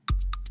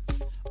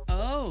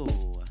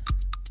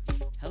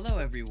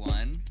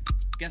everyone.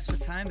 Guess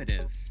what time it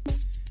is?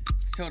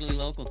 It's Totally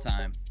Local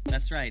time.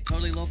 That's right,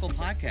 Totally Local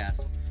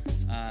podcast,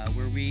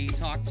 where we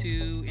talk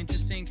to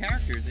interesting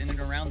characters in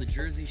and around the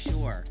Jersey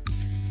Shore.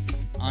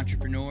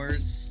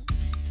 Entrepreneurs,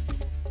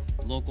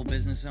 local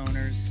business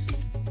owners,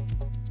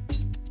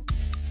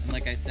 and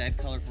like I said,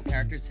 colorful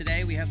characters.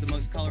 Today we have the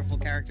most colorful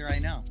character I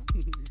know.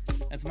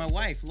 That's my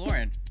wife,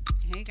 Lauren.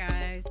 Hey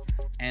guys.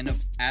 And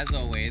as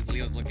always,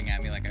 Leo's looking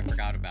at me like I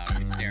forgot about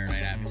him. He's staring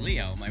right at me.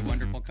 Leo, my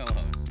wonderful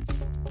co-host.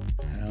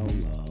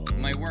 Hello.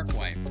 My work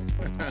wife.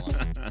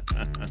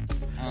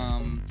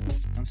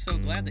 I'm so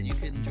glad that you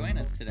couldn't join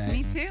us today.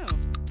 Me too.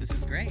 This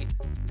is great.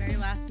 Very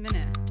last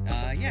minute.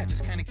 Yeah,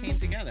 just kind of came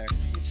together.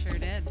 It sure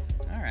did.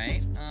 All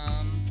right.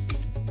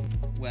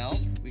 Well,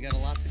 we got a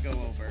lot to go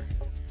over.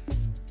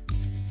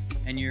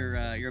 And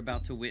you're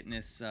about to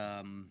witness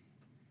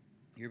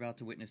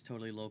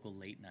Totally Local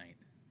late night.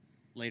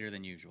 Later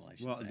than usual, I should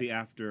say. Well,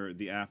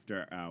 the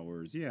after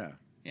hours, yeah.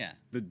 Yeah.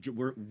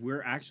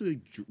 We're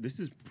actually, this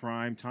is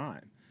prime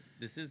time.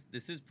 This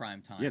is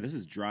prime time. Yeah, this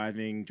is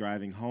driving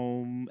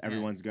home. Yeah.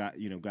 Everyone's got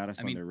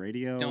us on their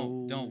radio.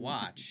 Don't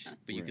watch,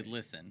 but you right. could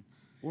listen.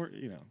 Or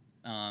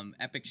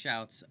Epic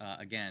shouts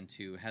again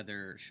to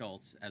Heather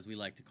Schultz, as we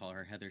like to call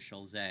her, Heather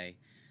Schulze,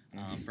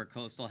 for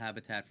Coastal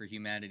Habitat for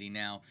Humanity.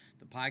 Now,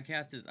 the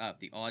podcast is up,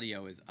 the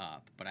audio is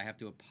up, but I have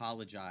to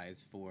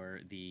apologize for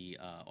the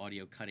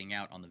audio cutting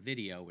out on the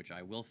video, which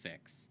I will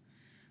fix.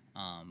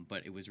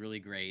 But it was really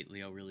great.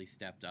 Leo really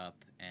stepped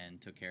up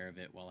and took care of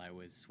it while I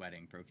was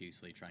sweating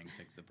profusely trying to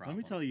fix the problem.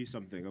 Let me tell you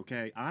something,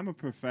 okay? I'm a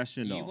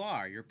professional. You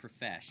are. You're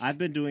professional. I've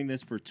been doing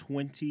this for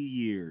 20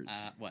 years.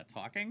 What,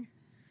 talking?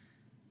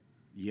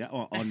 Yeah,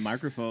 on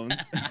microphones.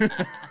 Okay.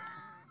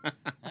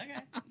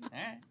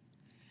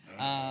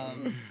 All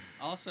right.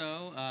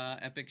 Also,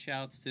 epic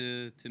shouts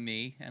to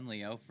me and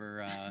Leo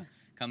for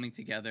coming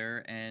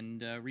together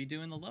and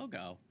redoing the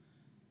logo.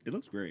 It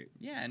looks great.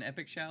 Yeah, and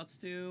epic shouts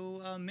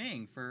to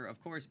Ming for,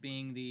 of course,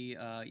 being the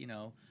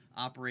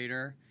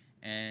operator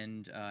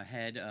and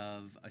head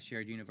of a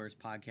Shared Universe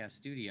podcast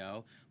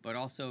studio, but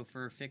also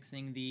for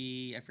fixing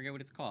I forget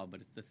what it's called,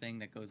 but it's the thing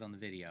that goes on the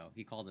video.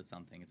 He called it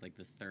something. It's like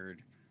the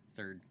third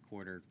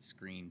quarter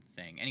screen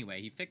thing.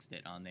 Anyway, he fixed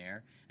it on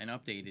there and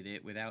updated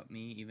it without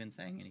me even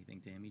saying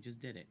anything to him. He just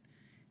did it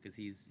because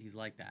he's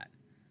like that.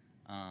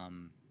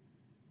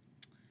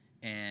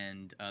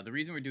 And the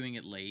reason we're doing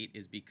it late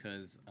is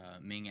because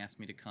Ming asked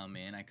me to come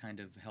in. I kind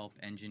of help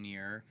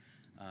engineer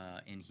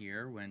in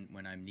here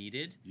when I'm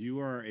needed. You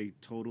are a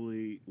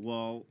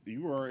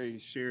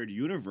Shared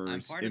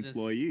Universe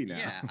employee now.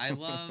 Yeah, I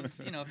love,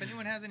 if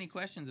anyone has any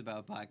questions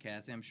about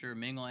podcasting, I'm sure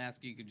Ming will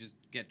ask you. You could just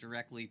get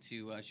directly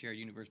to Shared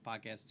Universe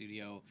Podcast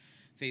Studio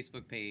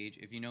Facebook page.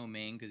 If you know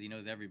Ming, because he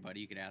knows everybody,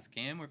 you could ask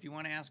him. Or if you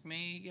want to ask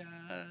me,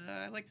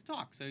 I like to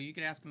talk. So you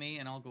could ask me,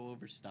 and I'll go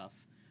over stuff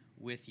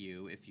with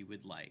you if you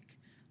would like.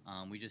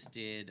 We just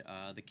did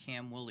the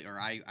Cam Woolley, or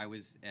I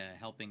was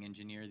helping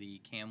engineer the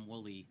Cam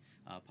Woolley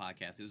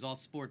podcast. It was all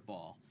sport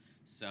ball,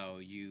 so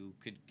you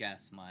could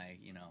guess I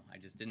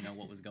just didn't know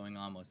what was going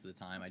on most of the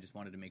time. I just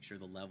wanted to make sure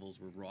the levels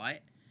were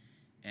right,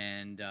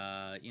 and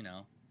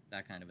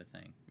that kind of a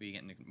thing. Are you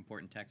getting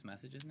important text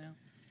messages now?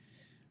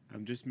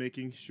 I'm just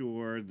making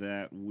sure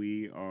that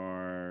we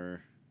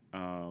are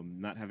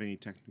not having any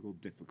technical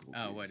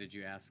difficulties. Oh, what did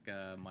you ask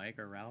Mike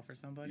or Ralph or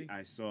somebody?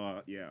 I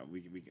saw. Yeah,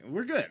 we're good.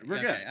 We're okay, good.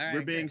 Right,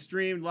 we're being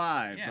streamed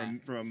live yeah.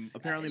 from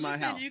apparently my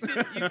listen, house.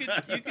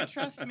 You could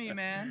trust me,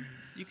 man.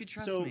 You could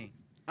trust me.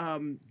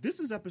 This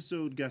is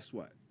episode. Guess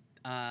what?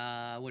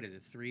 What is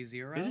it?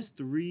 3-0? It is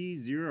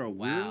 3-0.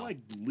 Wow. We're like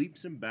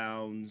leaps and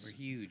bounds. We're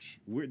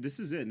huge. This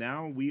is it.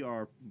 Now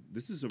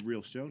this is a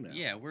real show now.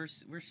 Yeah, we're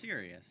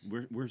serious.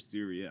 We're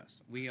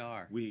serious. We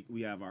are.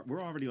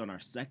 We're already on our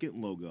second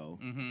logo.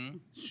 Mm-hmm.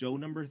 Show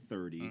number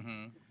 30.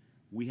 Mm-hmm.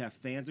 We have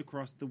fans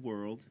across the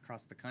world.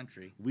 Across the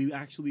country. We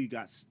actually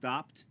got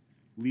stopped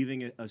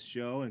leaving a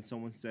show, and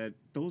someone said,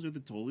 "Those are the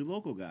Totally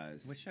Local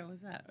guys." What show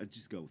is that?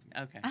 Just go with me.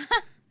 Okay.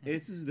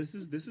 This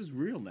is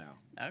real now.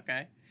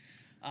 Okay.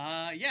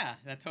 Yeah,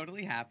 that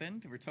totally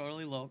happened. We're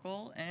totally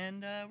local,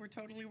 and we're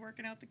totally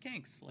working out the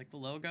kinks, like the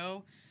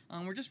logo.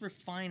 We're just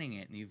refining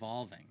it and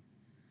evolving.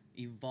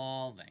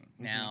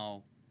 Mm-hmm.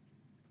 Now,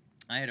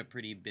 I had a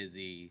pretty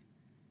busy.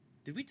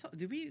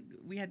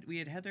 We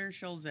had Heather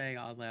Schulze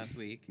on last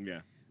week.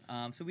 Yeah.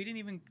 So we didn't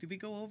even. Did we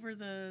go over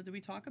did we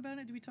talk about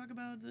it? Did we talk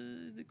about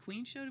the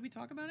Queen show? Did we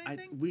talk about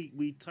anything?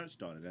 We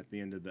touched on it at the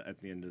end of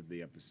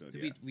the episode.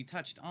 We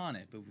touched on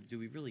it, but do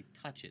we really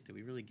touch it? Did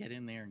we really get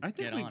in there and I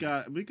think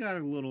we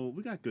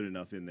got good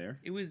enough in there.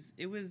 It was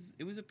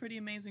a pretty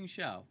amazing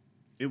show.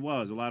 It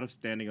was a lot of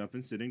standing up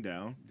and sitting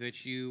down,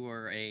 which you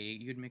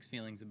had mixed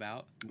feelings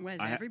about. Was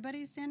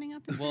everybody standing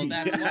up? Well,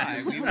 that's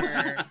why we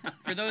were.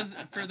 For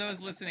those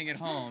listening at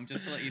home,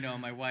 just to let you know,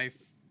 my wife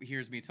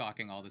hears me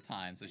talking all the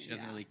time, so she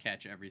doesn't really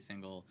catch every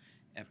single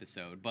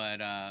episode.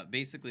 But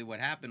basically what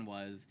happened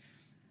was,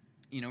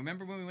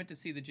 remember when we went to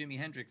see the Jimi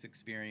Hendrix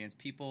Experience,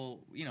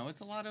 people,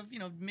 it's a lot of,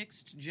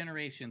 mixed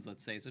generations,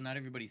 let's say, so not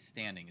everybody's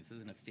standing. This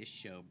isn't a fish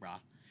show,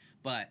 brah.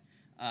 But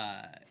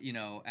you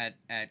know,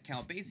 at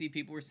Count Basie,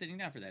 people were sitting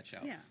down for that show.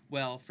 Yeah.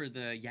 Well, for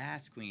the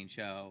Yas Queen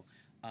show,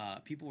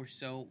 people were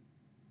so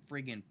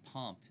friggin'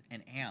 pumped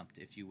and amped,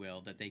 if you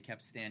will, that they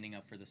kept standing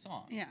up for the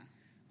song. Yeah.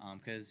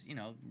 Because, you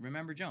know,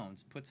 Remember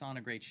Jones puts on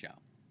a great show.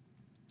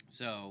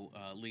 So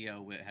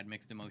Leo had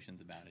mixed emotions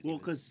about it. Well,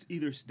 because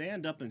either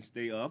stand up and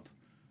stay up,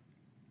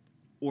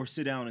 or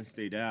sit down and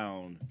stay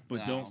down, but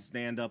No. don't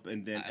stand up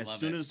and then I as love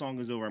soon it. as the song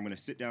is over, I'm going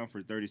to sit down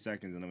for 30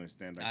 seconds and I'm going to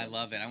stand back I up.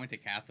 love it. I went to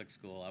Catholic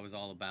school. I was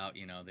all about,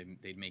 you know,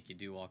 they'd make you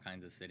do all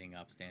kinds of sitting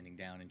up, standing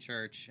down in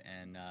church,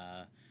 and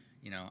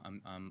you know,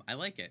 I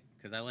like it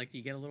because I like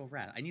you get a little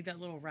rest. I need that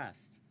little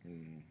rest,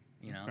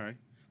 you know. Okay.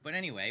 But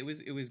anyway, it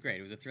was great.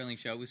 It was a thrilling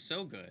show. It was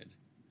so good.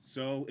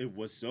 So it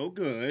was so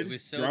good. It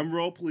was so- Drum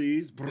roll,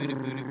 please.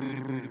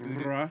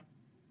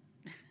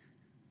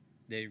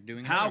 They're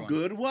doing another How one.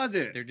 good was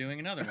it? They're doing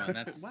another one.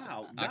 That's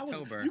Wow,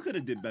 October. You could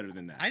have did better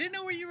than that. I didn't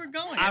know where you were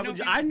going.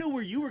 I knew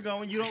where you were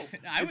going. You don't.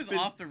 I it's was been-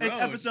 off the It's road.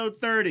 episode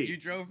 30. You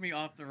drove me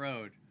off the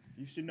road.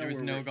 You should know there was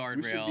where no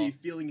we should guardrail. be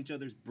feeling each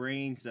other's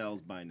brain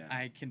cells by now.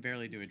 I can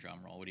barely do a drum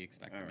roll. What do you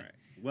expect All from me? right.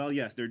 Well,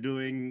 yes, they're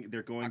going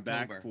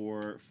back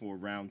October. for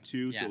round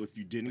 2. So Yes, if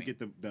you didn't Queen.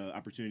 get the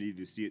opportunity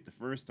to see it the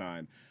first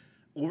time,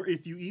 or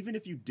if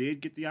you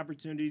did get the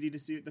opportunity to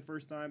see it the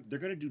first time, they're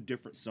going to do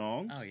different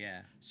songs. Oh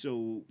yeah.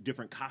 So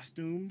different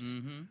costumes,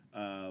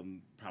 Mm-hmm.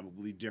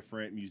 probably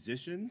different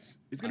musicians.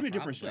 It's going to be a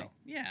different show.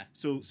 Yeah.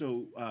 So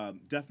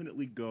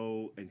definitely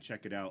go and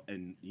check it out.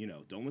 And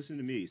don't listen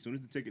to me. As soon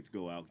as the tickets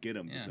go out, get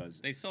them Yeah. because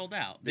They sold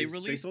out. they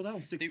released. sold out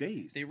in 6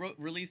 days. They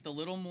released a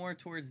little more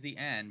towards the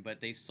end,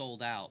 but they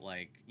sold out.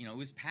 Like, you know, it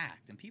was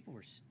packed, and people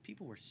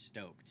were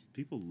stoked.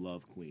 People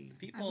love Queen.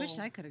 People. I wish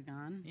I could have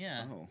gone.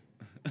 Yeah. Oh.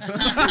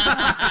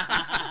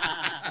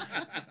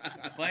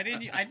 Why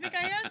didn't you? I think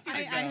I asked you to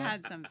I go.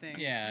 had something.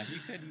 Yeah, you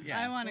couldn't. Yeah.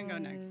 I want to go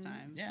next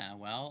time. Yeah,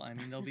 well, I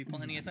mean, there'll be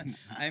plenty of time.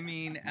 I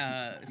mean,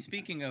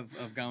 speaking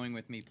of going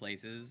with me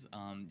places,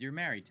 you're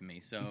married to me,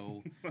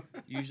 so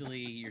usually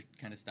you're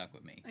kind of stuck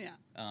with me.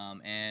 Yeah.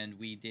 And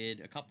we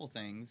did a couple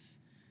things.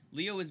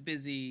 Leo was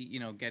busy, you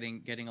know,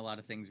 getting a lot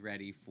of things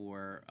ready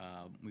for.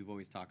 We've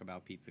always talked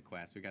about Pizza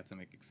Quest. We got some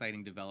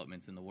exciting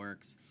developments in the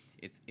works.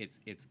 It's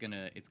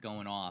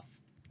going off.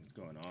 It's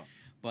going off.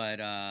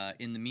 But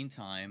in the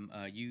meantime,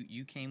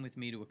 you came with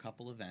me to a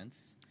couple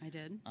events. I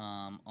did.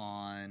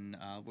 On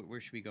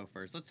where should we go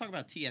first? Let's talk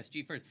about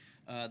TSG first.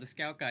 The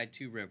Scout Guide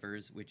to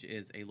Rivers, which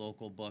is a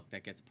local book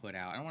that gets put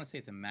out. I don't want to say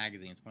it's a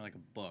magazine; it's more like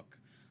a book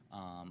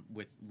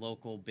with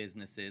local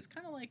businesses,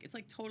 kind of like it's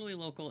like totally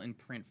local in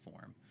print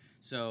form.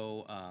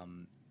 So,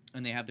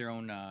 and they have their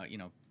own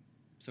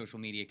social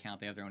media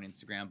account. They have their own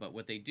Instagram. But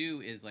what they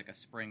do is like a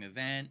spring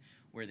event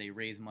where they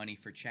raise money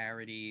for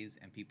charities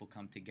and people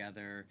come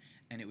together.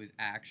 And it was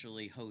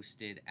actually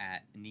hosted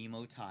at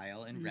Nemo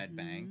Tile in Red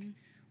Bank,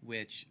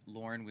 which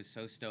Lauren was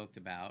so stoked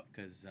about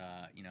because,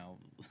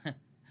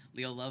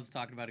 Leo loves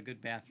talking about a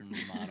good bathroom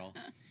remodel.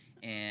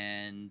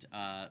 And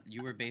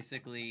you were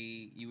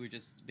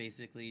just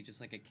basically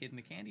like a kid in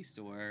a candy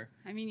store.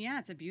 I mean, yeah,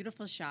 it's a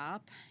beautiful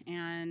shop,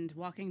 and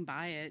walking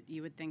by it,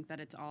 you would think that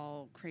it's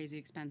all crazy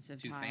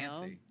expensive Too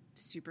tile. fancy.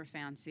 Super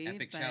fancy.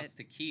 Epic but shouts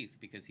to Keith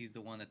because he's the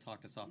one that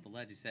talked us off the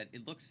ledge. He said,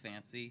 it looks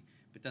fancy,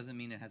 but doesn't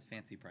mean it has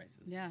fancy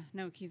prices. Yeah,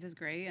 no, Keith is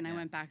great, and I Yeah.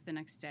 went back the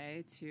next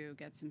day to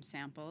get some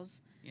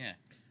samples. Yeah.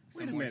 Wait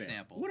Some a more minute.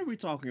 samples. What are we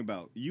talking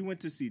about? You went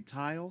to see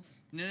Tiles?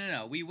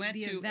 No. We went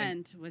The to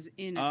event was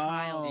in a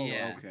tile store.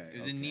 Yeah, okay,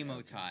 it was in Nemo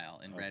okay.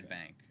 Tile in Red Okay.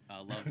 Bank.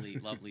 A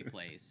lovely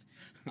place.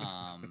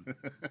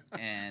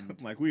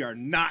 And Like, we are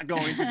not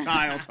going to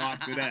Tile Talk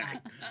today.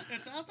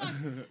 I'll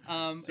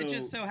talk. So- It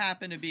just so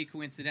happened to be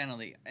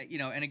coincidentally,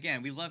 and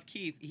again, we love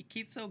Keith.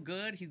 Keith's so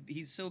good.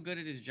 He's so good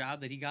at his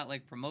job that he got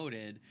like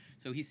promoted.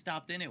 So he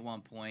stopped in at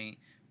one point.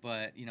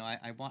 But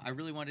I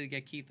really wanted to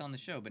get Keith on the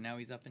show, but now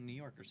he's up in New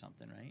York or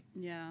something, right?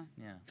 Yeah.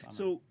 Yeah. bummer.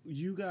 So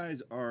you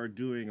guys are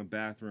doing a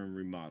bathroom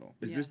remodel.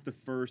 Is Yeah. this the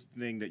first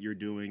thing that you're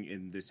doing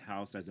in this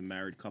house as a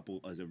married couple,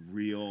 as a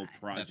real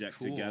project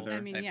cool. together? I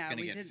mean, That's yeah,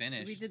 gonna we get did.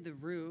 finished. We did the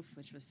roof,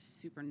 which was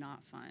super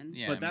not fun.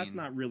 Yeah, but I that's mean,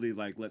 not really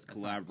like, let's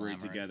that's not collaborate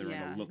glamorous. together on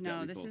Yeah. a look that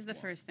No, we this both is the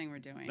want. first thing we're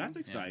doing. That's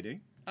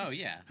exciting. Oh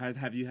yeah.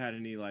 Have you had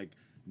any like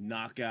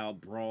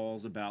knockout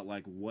brawls about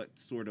like what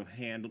sort of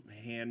hand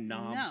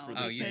knobs no, for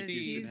Oh, the you because sink you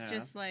should he's have?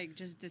 just like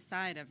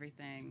decide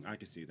everything. I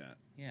can see that.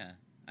 Yeah.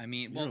 I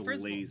mean, You're well,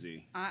 first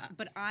lazy.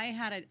 But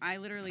I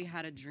literally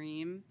had a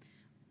dream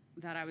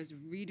that I was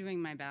redoing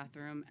my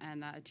bathroom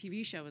and that a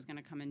TV show was going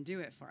to come and do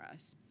it for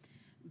us.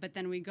 But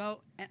then we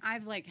go, and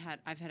I've had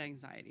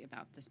anxiety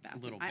about this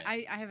bathroom. little bit.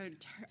 I have a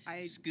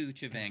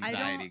scooch of I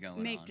anxiety don't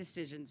going make on.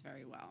 decisions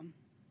very well.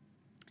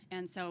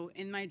 And so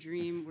in my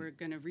dream, we're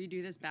going to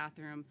redo this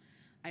bathroom.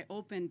 I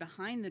opened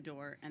behind the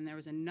door, and there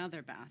was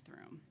another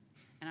bathroom.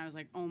 And I was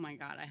like, oh, my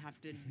God, I have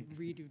to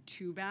redo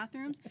 2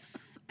 bathrooms.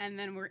 And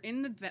then we're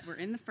in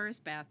the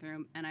first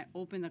bathroom, and I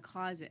opened the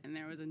closet, and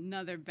there was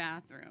another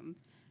bathroom.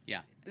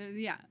 Yeah.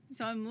 Yeah.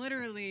 So I'm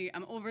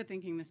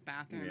overthinking this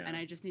bathroom, Yeah. and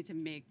I just need to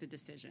make the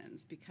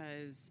decisions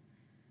because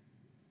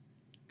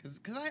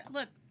Because I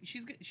look,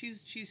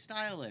 she's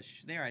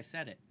stylish. There, I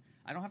said it.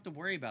 I don't have to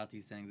worry about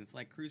these things. It's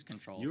like cruise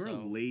control. You're so.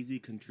 a lazy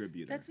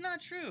contributor. That's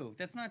not true.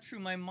 That's not true.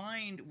 My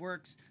mind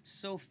works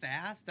so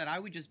fast that I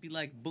would just be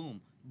like,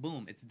 boom,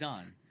 boom, it's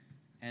done.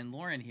 And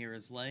Lauren here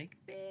is like,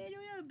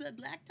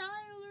 black tile,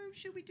 or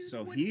should we do So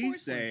the wooden he's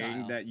porcelain saying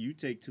tile? that you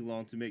take too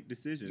long to make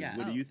decisions. Yeah.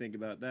 What do Oh. you think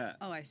about that?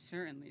 Oh, I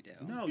certainly do.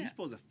 No, Yeah. you're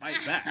supposed to fight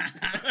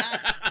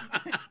back.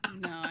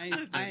 No, I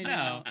Listen,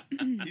 know.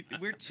 no.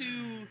 We're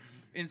too,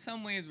 in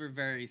some ways, we're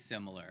very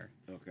similar.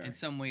 Okay. In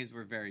some ways,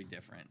 we're very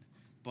different.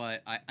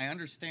 But I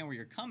understand where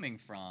you're coming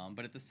from.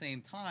 But at the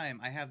same time,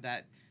 I have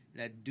that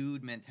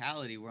dude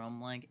mentality where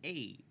I'm like,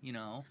 hey, you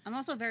know. I'm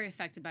also very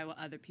affected by what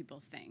other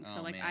people think. Oh,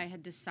 So, like, man. I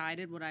had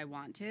decided what I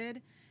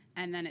wanted,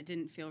 and then it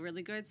didn't feel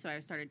really good, so I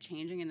started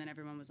changing, and then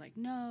everyone was like,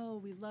 no,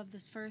 we love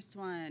this first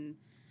one.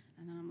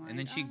 And then I'm like, And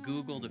then she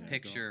Googled a Yeah,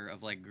 picture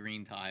of, like,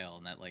 green tile,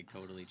 and that, like,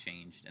 totally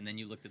changed. And then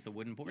you looked at the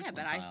wooden porcelain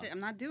yeah, but tile. I'm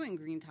not doing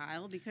green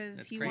tile because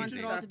That's he crazy. wants You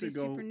it just all have to be to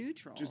go- super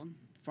neutral. Just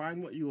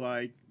find what you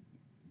like.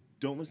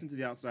 Don't listen to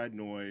the outside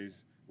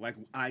noise, like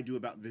I do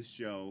about this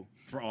show.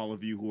 For all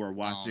of you who are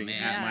watching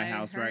man. at my Yeah, I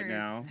house right heard.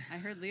 now, I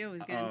heard Leo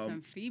was getting Um,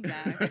 some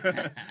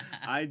feedback.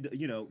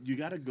 you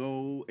got to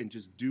go and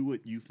just do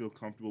what you feel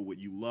comfortable, what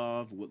you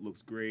love, what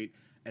looks great.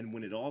 And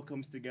when it all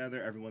comes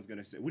together, everyone's going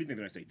to say, what do you think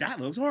they're going to say? That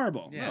looks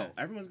horrible. Yeah. No,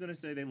 everyone's going to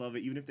say they love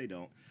it, even if they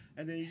don't.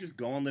 And then you just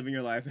go on living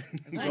your life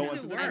and long go as on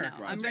it to the works.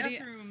 next I know. project. I'm ready-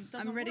 Bathroom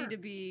doesn't I'm ready work. to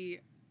be.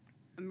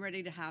 I'm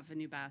ready to have a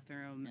new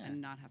bathroom Yeah.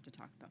 and not have to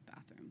talk about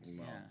bathrooms,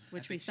 Well, Yeah.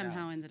 which we Epic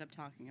somehow shouts. ended up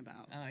talking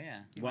about. Oh,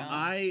 yeah. Well,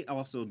 I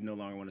also no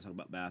longer want to talk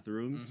about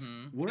bathrooms.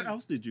 Mhm. Where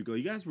else did you go?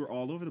 You guys were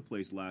all over the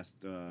place last.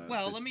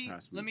 Well, this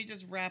past let week. me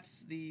just wrap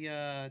the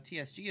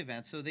TSG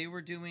event. So they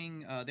were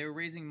doing they were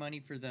raising money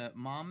for the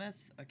Monmouth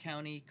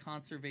County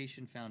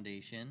Conservation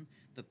Foundation,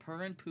 the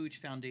Purr and Pooch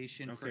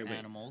Foundation for Okay, wait.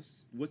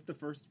 Animals, What's the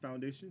first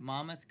foundation?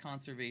 Monmouth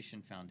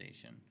Conservation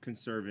Foundation.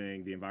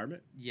 Conserving the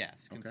environment.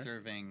 Yes, Okay.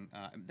 conserving.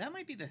 That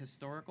might be the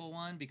historical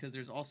one because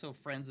there's also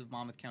Friends of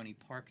Monmouth County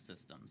Park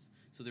Systems.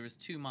 So there was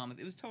two Monmouth.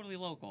 It was totally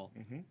local.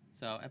 Mm-hmm.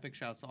 So epic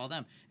shouts to all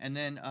them. And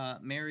then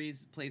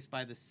Mary's Place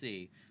by the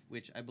Sea,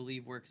 which I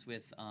believe works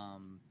with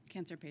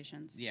Cancer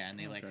patients. yeah, and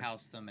they like Okay.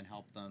 house them and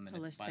help them. And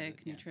it's by the, Holistic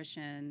yeah.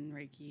 nutrition,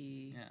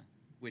 Reiki. Yeah,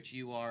 which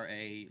you are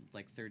a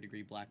like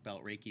 3rd-degree black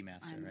belt Reiki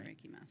master, I'm a right?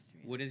 Reiki master.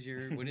 yeah. What is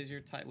your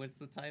what's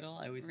the title?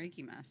 I always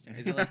Reiki master.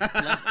 is it like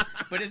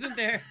but isn't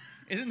there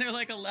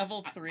like a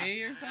level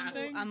 3 or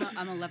something? I'm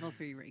a level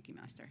 3 Reiki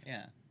master.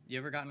 Yeah. You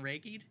ever gotten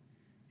Reiki'd?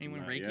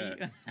 Anyone Not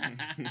Reiki?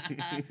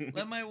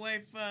 Let my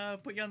wife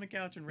put you on the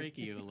couch and Reiki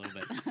you a little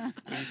bit. What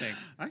do you think?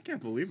 I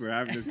can't believe we're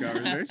having this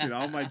conversation.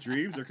 All my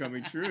dreams are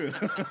coming true.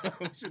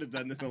 We should have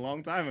done this a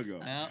long time ago.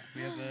 Well,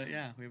 we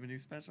have a new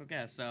special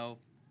guest. So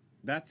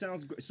That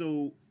sounds great.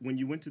 So when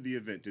you went to the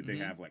event, did they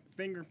Mhm. have like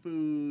finger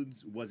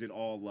foods? Was it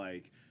all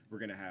like we're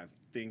gonna have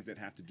things that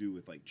have to do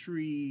with like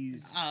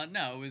trees?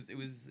 no, it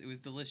was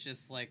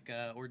delicious like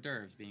hors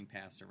d'oeuvres being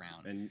passed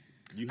around. And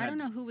you had I don't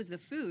know who was the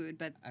food,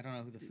 but I don't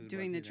know who the food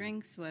doing was the either.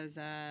 drinks was.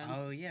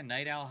 Oh yeah,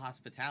 Night Owl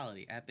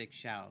Hospitality, epic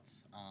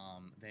shouts.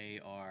 They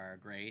are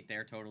great.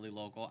 They're totally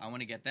local. I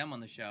want to get them on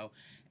the show,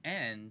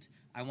 and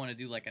I want to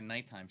do like a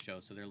nighttime show,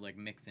 so they're like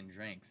mixing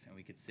drinks, and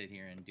we could sit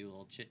here and do a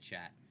little chit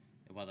chat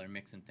while they're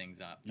mixing things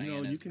up. You know,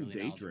 Diana's you can really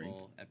day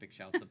knowledgeable. Epic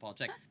shouts to Paul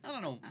Check.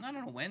 Not on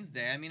a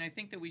Wednesday. I mean, I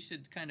think that we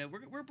should kind of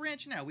we're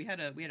branching out. We had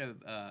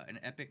an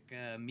epic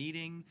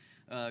meeting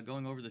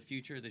going over the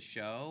future of the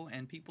show,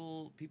 and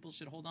people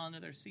should hold on to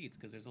their seats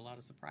because there's a lot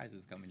of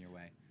surprises coming your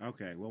way.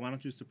 Okay, well, why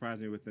don't you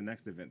surprise me with the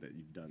next event that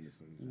you've done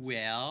this?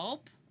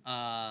 Well,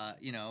 the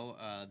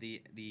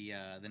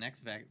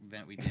next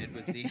event we did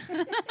was the.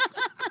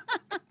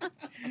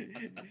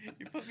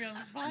 You put me on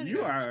the spot. You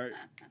here. are.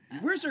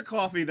 Where's your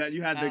coffee that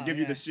you had to Oh, give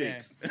you yeah, the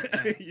shakes?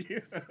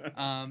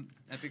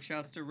 Epic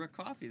shouts to Rook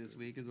Coffee this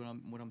week is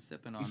what I'm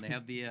sipping on. They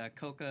have the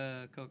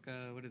Coca.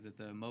 What is it?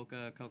 The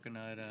mocha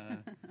coconut.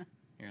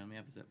 Here, let me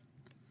have a sip.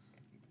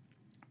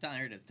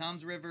 Here it is.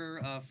 Tom's River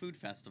Food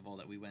Festival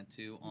that we went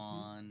to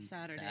on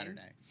Saturday.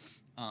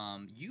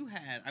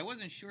 I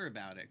wasn't sure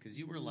about it because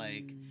you were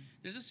like,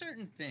 there's a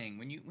certain thing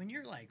when you're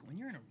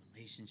in a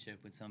relationship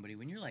with somebody,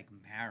 when you're like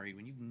married,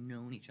 when you've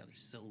known each other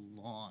so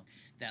long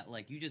that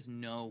like you just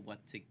know what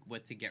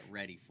to get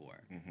ready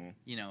for. Mm-hmm.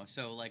 You know,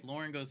 so like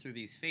Lauren goes through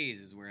these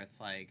phases where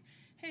it's like,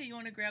 hey, you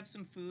want to grab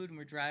some food? And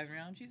we're driving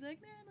around. She's like,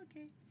 nah, I'm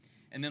okay.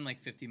 And then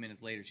like 15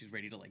 minutes later, she's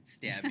ready to like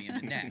stab me in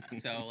the neck.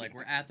 So like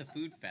we're at the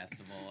food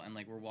festival and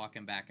like we're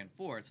walking back and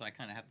forth. So I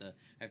kind of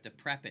have to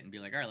prep it and be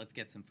like, all right, let's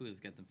get some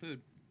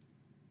food.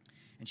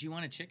 And she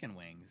wanted chicken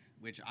wings,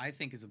 which I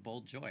think is a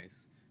bold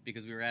choice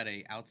because we were at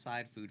a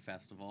outside food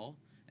festival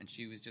and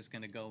she was just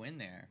gonna go in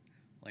there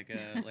like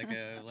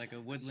a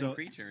woodland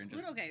creature and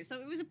just. Okay,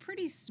 so it was a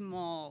pretty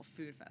small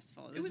food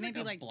festival. It was was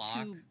maybe like a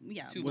block.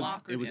 two Was,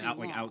 blocks. it was or out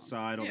like long.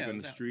 outside Yeah, on it the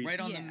was streets. right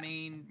on Yeah. the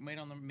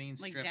main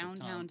Like strip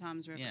downtown of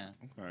Tom's River. Yeah.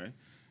 Okay.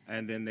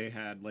 And then they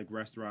had like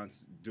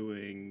restaurants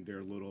doing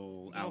their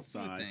little Little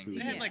outside food things.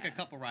 food. They had like a Yeah.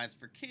 couple rides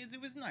for kids.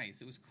 It was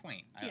nice. It was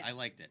quaint. Yeah. I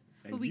liked it.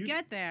 And But we you-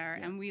 get there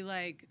yeah. and we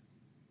like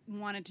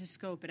wanted to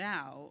scope it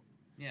out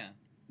Yeah.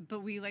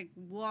 but we like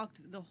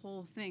walked the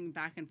whole thing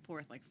back and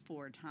forth like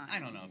 4 times. I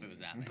don't know if it was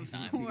that many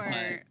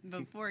times.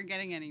 Before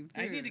getting any food.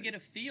 I need to get a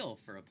feel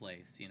for a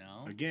place, you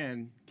know.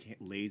 Again,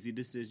 lazy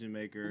decision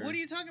maker. What are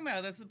you talking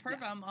about? That's the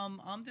perfect. Yeah.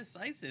 I'm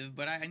decisive,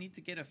 but I need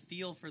to get a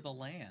feel for the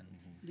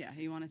land. Yeah,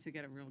 he wanted to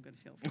get a real good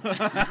feel for it.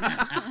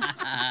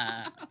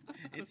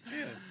 It's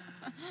true.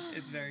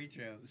 It's very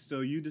true.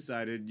 So you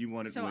decided you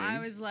wanted so wings. I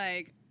was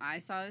like, I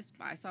saw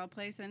a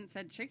place and it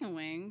said chicken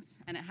wings,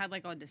 and it had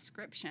like a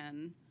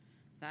description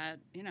that,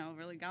 you know,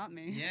 really got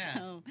me. Yeah.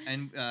 So,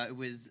 and it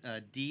was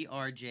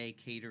DRJ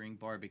Catering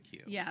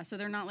Barbecue. yeah, so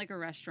they're not like a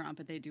restaurant,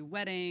 but they do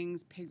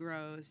weddings, pig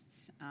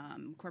roasts,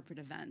 corporate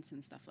events,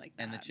 and stuff like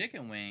that. And the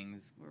chicken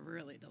wings were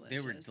really delicious. They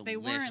were delicious. They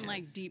weren't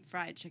like deep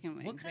fried chicken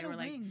wings. What kind they were of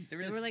wings? They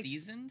were like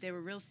seasoned? They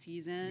were real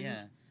seasoned.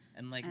 Yeah.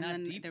 And like and not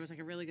then deep. There was like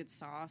a really good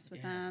sauce with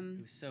It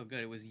them. was so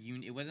good. It was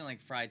it wasn't like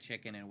fried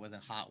chicken and it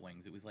wasn't hot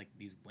wings. It was like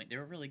these. They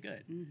were really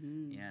good.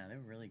 Mm-hmm. Yeah, they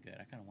were really good.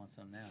 I kind of want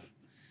some now.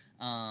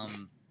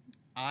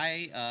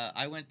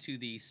 I went to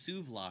the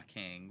Souvla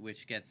King,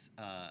 which gets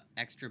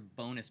extra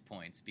bonus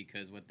points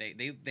because what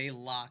they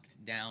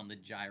locked down the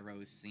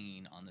gyro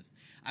scene on this.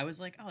 I was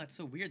like, oh, that's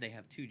so weird. They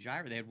have 2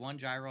 gyro. They had 1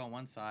 gyro on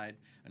one side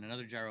and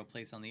another gyro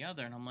place on the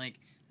other, and I'm like,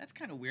 that's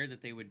kind of weird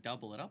that they would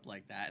double it up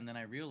like that. And then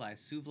I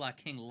realized Souvla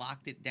King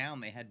locked it down.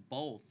 They had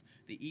both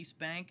the East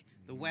Bank,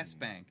 the West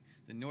Bank,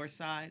 the North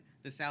Side,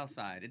 the South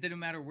Side. It didn't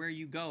matter where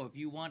you go. If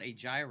you want a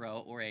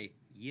gyro or a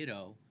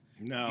gyro,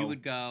 you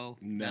would go.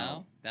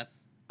 No,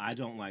 I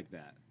don't like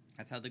that.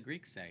 That's how the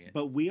Greeks say it.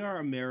 But we are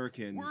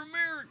Americans. We're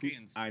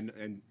Americans. I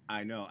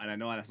know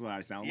that's what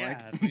I sound like.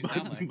 That's what you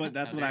sound like. But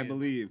that's How what dare I you.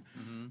 believe.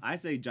 Mm-hmm. I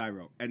say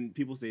gyro, and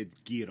people say it's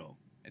gyro.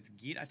 It's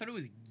gyro. I thought it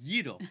was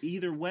gyro.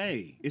 Either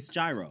way, it's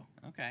gyro.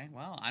 Okay,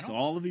 well, I don't. So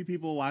all of you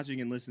people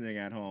watching and listening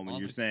at home, and All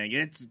you're the- saying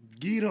it's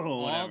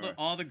gyro.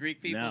 all the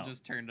Greek people No.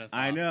 just turned us off.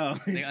 I know.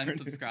 They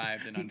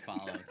unsubscribed and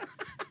unfollowed.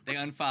 They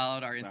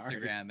unfollowed our Sorry.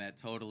 Instagram at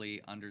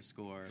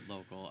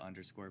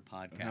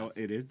totally_local_podcast. No,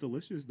 it is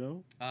delicious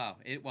though. Oh,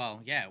 it was.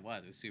 It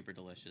was super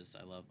delicious.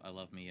 I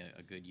love me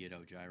a good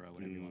Yido gyro,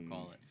 whatever you want to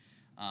call it.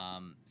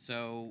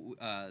 So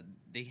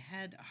they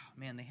had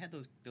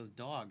those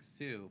dogs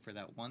too for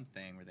that one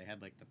thing where they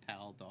had like the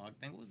pal dog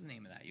thing. What was the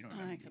name of that? You don't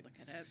remember? I could look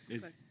at it.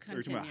 So but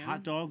you're talking about continue.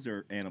 hot dogs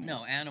or animals?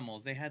 No,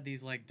 animals. They had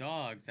these like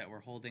dogs that were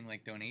holding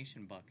like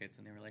donation buckets,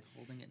 and they were like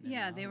holding it. In their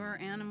Yeah, mouth. they were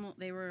animal.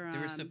 They were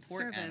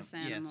support service animals.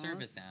 animals. Yeah,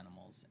 service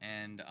animals,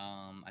 and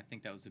I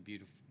think that was a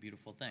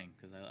beautiful thing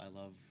because I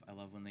love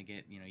when they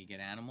get you get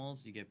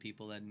animals, you get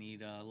people that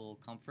need a little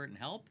comfort and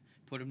help.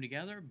 Put them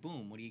together,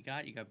 boom. What do you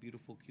got? You got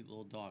beautiful, cute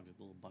little dogs with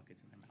little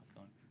buckets in their mouth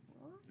going.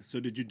 So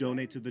did you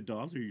donate to the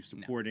dogs, or are you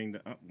supporting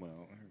the?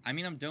 Well, I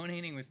mean, I'm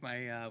donating with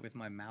my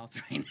mouth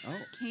right now.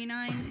 oh,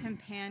 Canine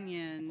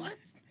Companion What?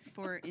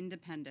 for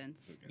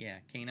Independence. Okay. Yeah,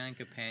 Canine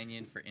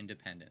Companion for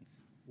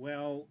Independence.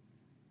 well.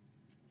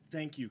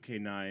 Thank you,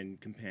 Canine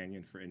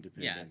Companion for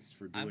Independence, Yes,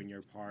 for doing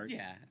your part.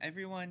 Yeah,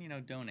 everyone,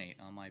 donate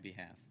on my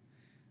behalf.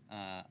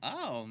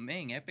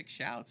 Ming, epic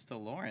shouts to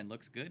Lauren.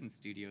 Looks good in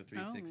Studio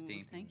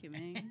 316. Oh, thank you,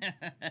 Ming.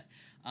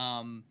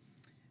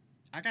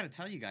 I got to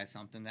tell you guys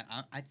something that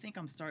I think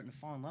I'm starting to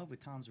fall in love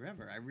with Tom's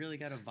River. I really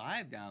got a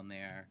vibe down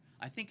there.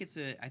 I think it's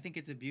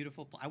a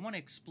beautiful. I want to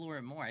explore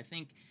it more. I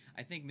think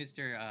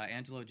Mr.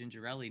 Angelo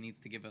Gingerelli needs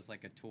to give us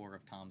like a tour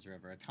of Tom's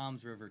River, a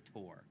Tom's River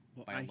tour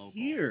Well, by a I local.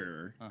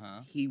 hear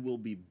Uh-huh. he will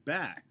be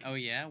back. Oh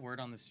yeah, word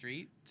on the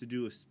street. To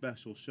do a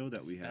special show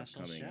that we have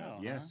Special coming show,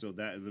 up. Yeah, huh? so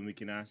then we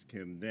can ask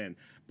him then.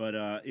 But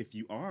if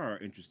you are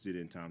interested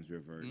in Tom's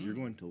River, you're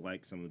going to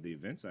like some of the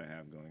events I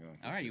have going on.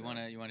 All right, you want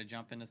to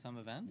jump into some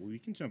events? We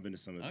can jump into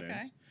some Okay.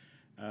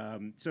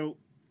 events. So,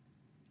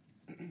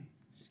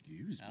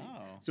 excuse me.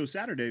 Oh. So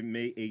Saturday,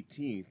 May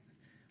 18th,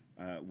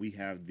 we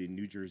have the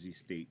New Jersey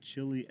State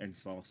Chili and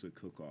Salsa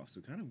Cook-Off. So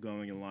kind of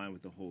going in line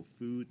with the whole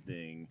food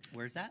thing.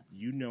 Where's that?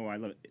 You know I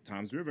love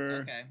Tom's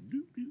River. Okay.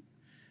 Doop,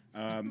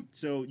 doop.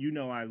 So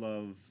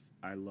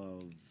I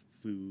love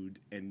food,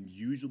 and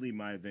usually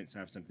my events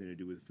have something to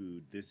do with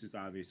food. This is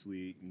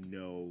obviously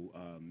no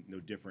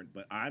different,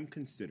 but I'm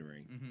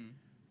considering Mm-hmm.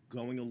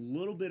 going a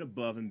little bit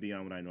above and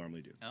beyond what I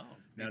normally do. Oh.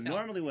 Now, do tell.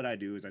 normally what I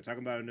do is I talk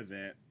about an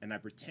event and I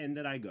pretend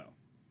that I go.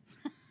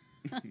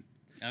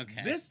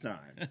 Okay. This time,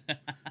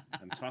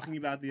 I'm talking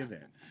about the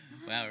event.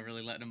 Wow, we're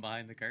really letting him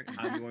behind the curtain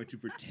I'm going to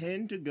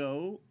pretend to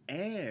go,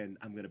 and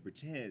I'm going to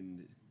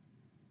pretend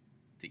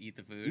to eat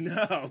the food.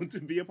 to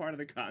be a part of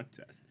the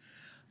contest.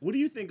 What do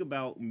you think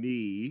about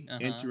me Uh-huh.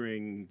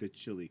 entering the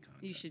chili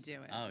contest? You should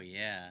do it. Oh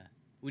yeah.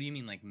 What do you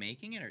mean, like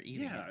making it or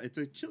eating Yeah, it? it's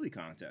a chili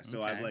contest.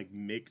 So I Okay. would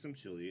make some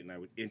chili, and I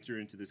would enter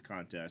into this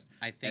contest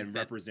I think and that-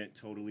 represent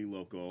Totally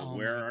Local, Oh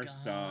wear my our God,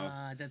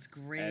 stuff, That's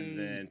great. and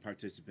then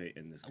participate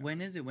in this contest. When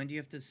is it? When do you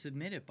have to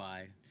submit it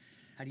by?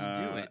 How do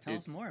you do it? Tell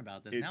us it's- more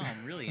about this. it's- Now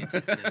I'm really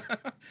interested.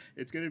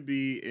 It's going to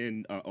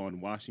be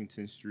on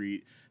Washington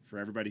Street. For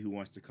everybody who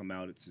wants to come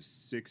out, it's a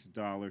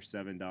 $6,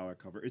 $7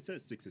 cover. It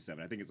says 6 to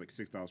 7. I think it's like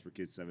 $6 for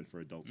kids, 7 for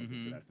adults, something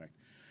to Mhm. that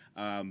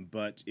effect.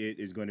 But it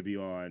is going to be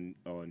on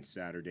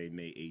Saturday,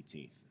 May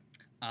 18th.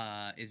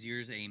 Is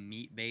yours a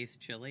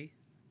meat-based chili?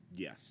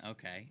 Yes.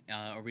 Okay.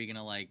 Are we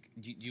gonna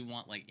do you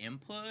want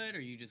input, or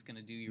are you just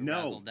gonna do your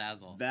No, razzle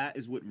dazzle? that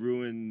is what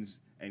ruins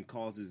and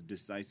causes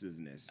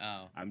decisiveness.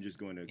 Oh. I'm just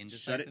going to shut it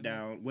Indecisiveness?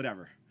 down.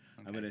 Whatever.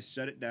 Okay. I'm going to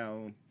shut it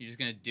down. You're just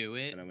gonna do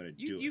it, And I'm gonna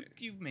you, do you, it.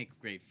 You make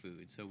great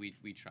food, so we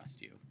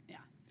trust you. Yeah.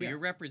 But Yeah. you're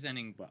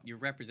representing. Well. You're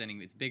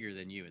representing. It's bigger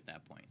than you at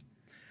that point.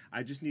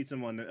 I just need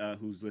someone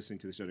who's listening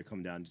to the show to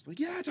come down and just be like,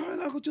 yeah, totally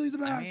local chili's the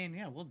best. I mean,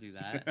 yeah, we'll do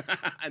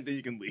that. And then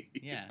you can leave.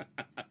 Yeah.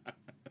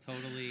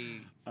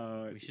 Totally.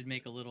 Uh, We should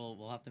make a little.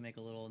 We'll have to make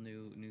a little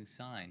new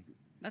sign.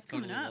 That's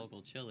Totally coming up.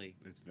 local chili.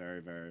 it's very,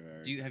 very,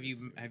 very. Do you have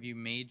very you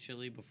made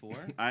chili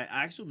before? I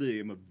actually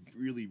am a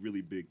really,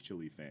 really big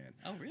chili fan.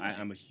 Oh, really?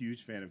 I'm a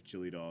huge fan of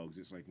chili dogs.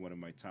 It's like one of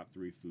my top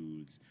 3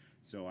 foods.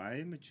 So I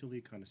am a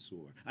chili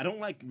connoisseur. I don't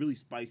like really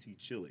spicy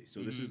chili,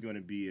 so this Mhm. is going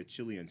to be a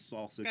chili and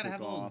salsa It's gotta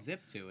have a little cook-off.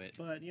 zip to it.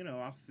 But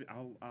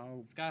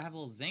I'll It's gotta have a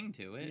little zing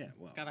to it. Yeah,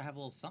 well. It's gotta have a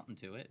little something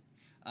to it.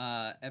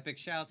 Epic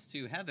shouts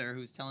to Heather,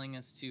 who's telling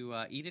us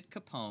to eat at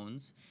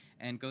Capone's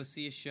and go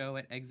see a show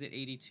at Exit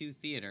 82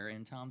 Theater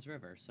in Toms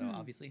River. So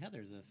obviously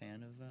Heather's a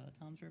fan of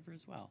Toms River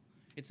as well.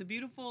 It's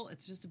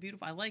just a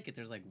beautiful. I like it.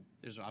 There's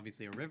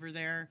obviously a river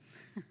there,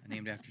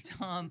 named after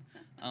Tom.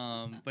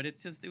 But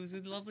it was a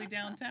lovely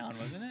downtown,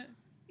 wasn't it?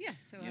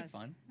 Yes, it You had was.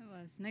 fun. It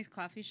was nice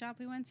coffee shop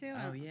we went to.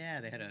 Oh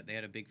yeah, they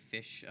had a big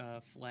fish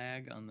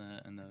flag on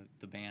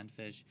the band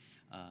fish,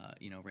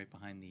 right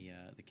behind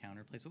the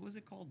counter place. What was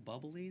it called?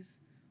 Bubbly's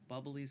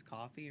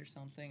Coffee or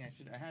something. I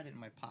had it in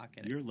my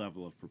pocket. Your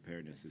level of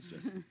preparedness is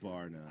just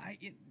bar none.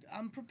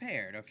 I'm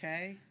prepared.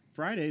 Okay.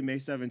 Friday, May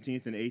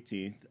 17th and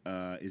 18th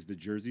is the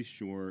Jersey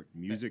Shore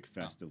Music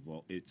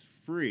Festival. It's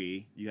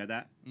free. You had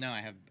that? No,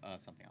 I have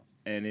something else.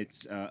 And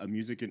it's a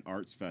music and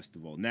arts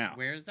festival. Now,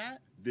 Where is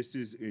that? this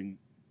is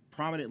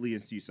prominently in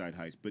Seaside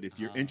Heights, but if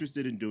you're Oh.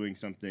 interested in doing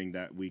something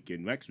next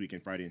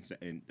weekend, Friday and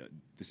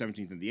the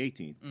 17th and the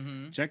 18th,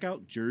 Mm-hmm. check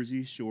out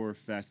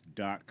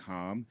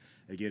JerseyShoreFest.com.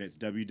 Again, it's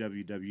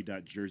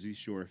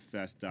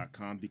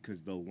www.jerseyshorefest.com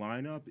because the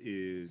lineup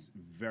is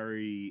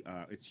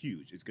it's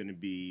huge. It's going to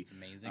be It's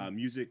amazing.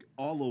 music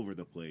all over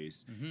the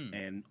place, Mhm.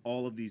 and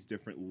all of these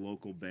different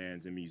local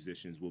bands and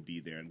musicians will be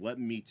there. And let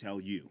me tell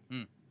you,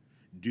 Mm.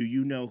 do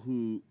you know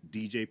who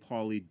DJ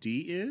Pauly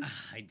D is?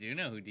 I do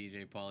know who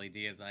DJ Pauly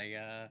D is. We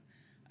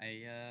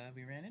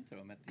ran into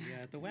him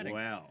at the wedding.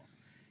 Well,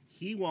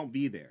 he won't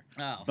be there.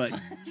 Oh. But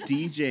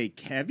DJ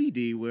Kevy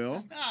D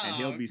will, and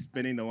he'll Oh. be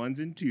spinning the ones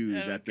and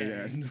twos at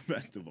Okay. the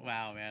festival.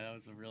 Wow, man, that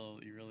was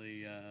you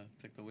really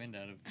took the wind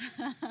out of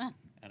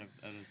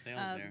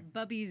sails there.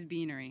 Bubby's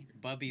Beanery.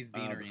 Bubby's the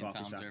Beanery in coffee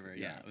Toms shop. River.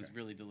 Yeah, Yeah, it was okay.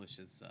 really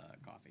delicious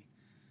coffee.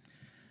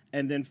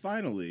 And then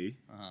finally,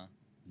 Uh-huh.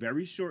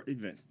 very short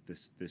events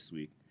this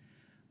week.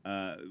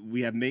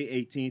 We have May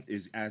 18th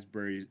is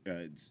Asbury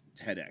it's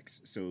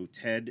TEDx. So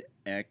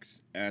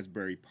TEDx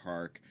Asbury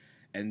Park.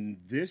 And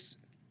this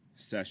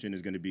session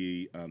is going to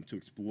be to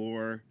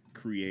explore,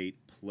 create,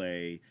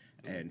 play,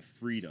 and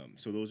freedom.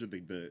 So those are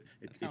It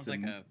sounds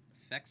like a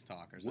sex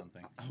talk or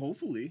something.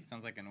 Hopefully.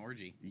 Sounds like an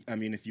orgy. I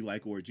mean, if you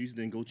like orgies,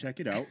 then go check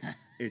it out.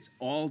 It's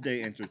all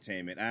day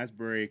entertainment.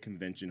 Asbury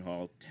Convention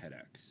Hall,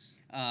 TEDx.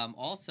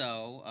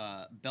 Also,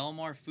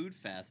 Belmar Food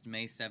Fest,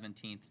 May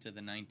 17th to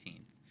the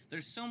 19th.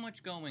 There's so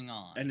much going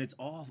on. And it's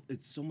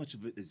so much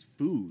of it is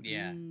food.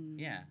 Yeah, Mm.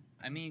 yeah.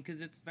 I mean,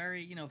 because it's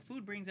very,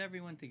 food brings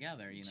everyone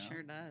together,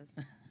 Sure does.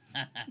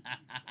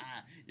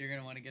 You're going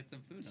to want to get some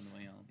food on the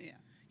way home. Yeah.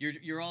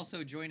 You're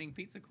also joining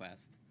Pizza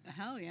Quest.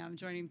 Hell yeah, I'm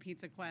joining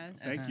Pizza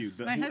Quest. Thank you.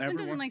 My husband Whoever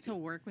doesn't wants like to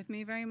work with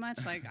me very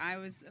much. Like I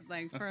was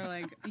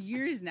for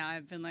years now.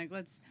 I've been like,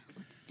 let's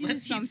do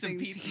Let's eat some something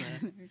pizza.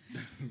 together.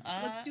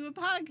 Let's do a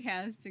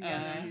podcast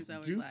together. He's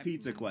always do like,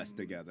 Pizza Quest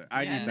together.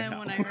 I Yeah. need And the then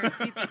help. when I heard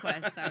Pizza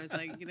Quest, I was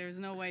like, there's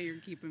no way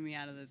you're keeping me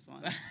out of this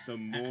one.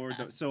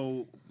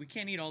 So We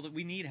can't eat all that.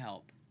 We need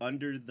help.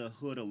 under the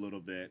hood a little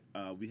bit,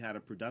 we had a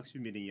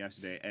production meeting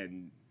yesterday,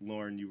 and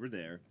Lauren, you were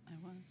there, I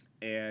was.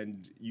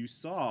 and you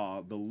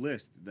saw the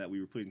list that we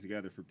were putting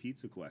together for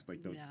Pizza Quest, like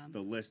Yeah.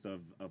 the list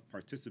of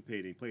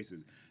participating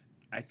places.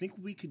 I think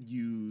we could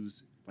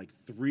use like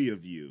 3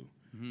 of you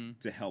Mm-hmm.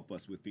 to help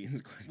us with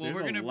Pizza Quest. Well, There's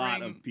we're a gonna lot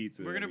bring of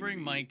pizza. We're that gonna we bring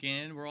need. Mike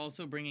in. We're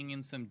also bringing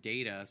in some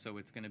data, so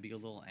it's gonna be a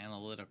little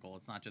analytical.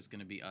 It's not just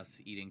gonna be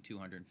us eating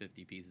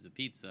 250 pieces of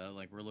pizza.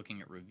 Like we're looking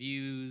at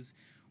reviews.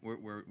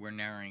 We're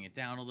narrowing it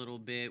down a little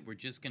bit. We're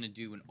just gonna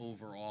do an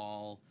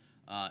overall.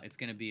 It's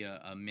going to be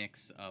a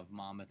mix of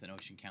Monmouth and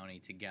Ocean County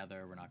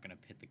together. We're not going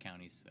to pit the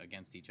counties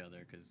against each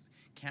other because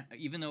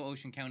even though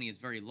Ocean County is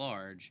very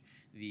large,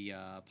 the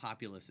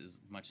populace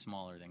is much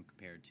smaller than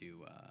compared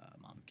to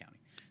Monmouth County.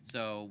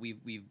 So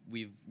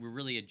we're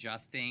really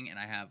adjusting, and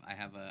I have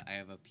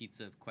a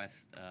Pizza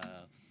Quest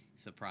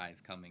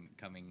surprise coming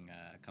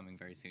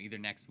very soon. Either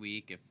next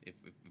week if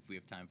we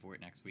have time for it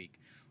next week,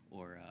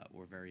 or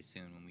very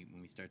soon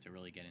when we start to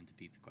really get into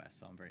Pizza Quest.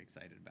 So I'm very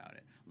excited about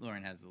it.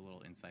 Lauren has a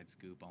little inside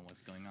scoop on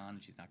what's going on,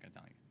 and she's not going to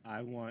tell you.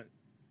 I want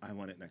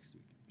it next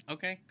week.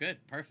 Okay, good,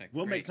 perfect.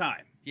 We'll great. make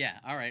time. Yeah,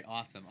 all right,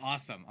 awesome.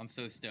 I'm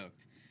so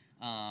stoked.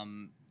 I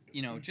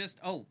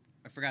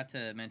forgot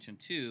to mention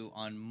too,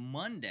 on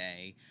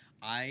Monday,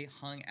 I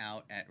hung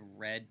out at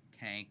Red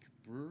Tank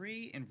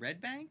Brewery in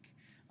Red Bank.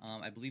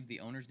 I believe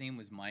the owner's name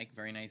was Mike.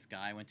 Very nice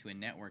guy. I went to a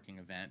networking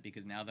event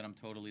because now that I'm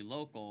totally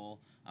local,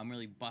 I'm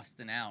really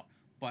busting out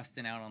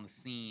on the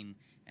scene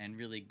and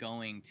really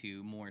going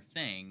to more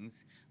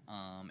things.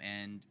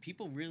 And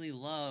people really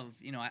love,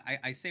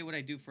 I say what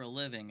I do for a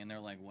living, and they're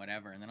like,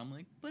 whatever. And then I'm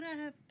like, but I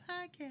have a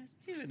podcast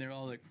too. And they're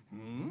all like,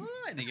 and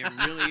they get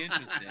really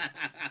interested.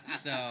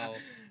 So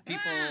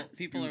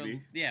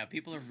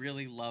people are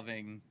really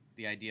loving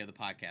the idea of the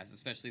podcast,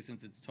 especially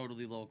since it's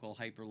totally local,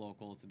 hyper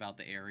local. It's about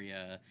the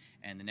area,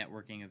 and the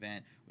networking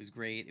event was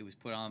great. It was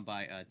put on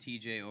by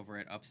TJ over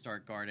at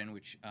Upstart Garden,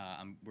 which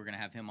we're going to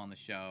have him on the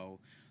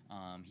show.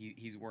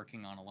 He's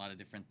working on a lot of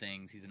different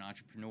things. He's an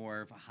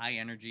entrepreneur, high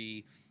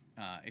energy,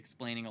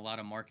 explaining a lot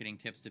of marketing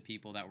tips to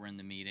people that were in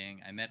the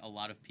meeting. I met a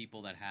lot of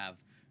people that have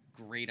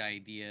great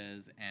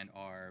ideas and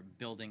are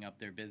building up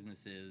their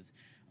businesses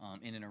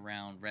in and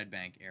around Red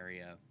Bank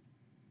area.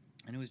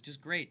 And it was just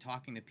great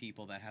talking to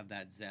people that have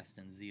that zest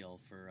and zeal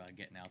for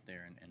getting out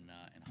there and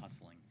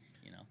hustling,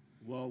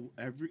 Well,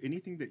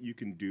 anything that you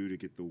can do to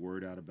get the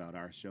word out about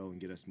our show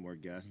and get us more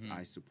guests,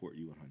 I support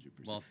you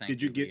 100%. Well, thank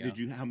you. Did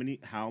you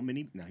how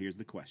many? Now here's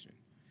the question: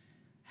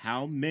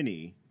 how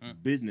many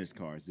business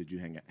cards did you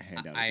hand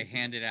out? I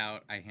handed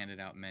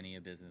out many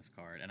a business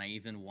card, and I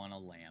even won a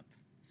lamp.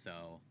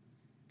 So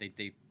they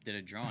did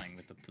a drawing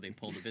with they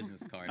pulled a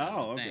business card.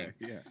 Oh, okay,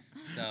 yeah.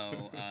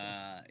 So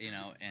I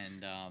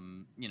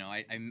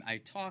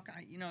talk.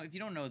 If you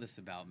don't know this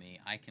about me,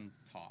 I can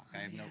talk.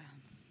 I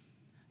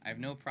have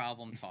no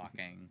problem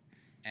talking,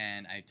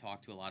 and I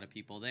talked to a lot of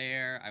people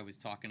there. I was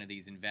talking to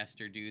these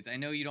investor dudes. I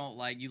know you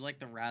like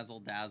the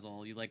razzle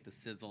dazzle, you like the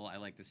sizzle, I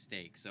like the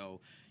steak.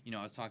 So,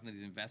 I was talking to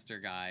these investor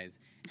guys,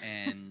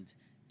 and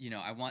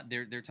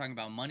they're talking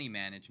about money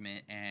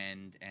management,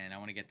 and I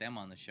want to get them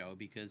on the show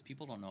because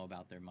people don't know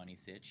about their money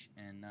sitch,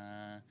 and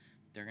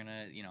they're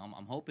gonna,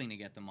 I'm hoping to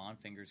get them on.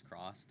 Fingers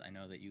crossed. I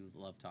know that you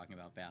love talking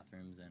about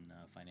bathrooms and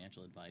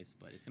financial advice,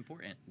 but it's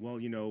important. Well,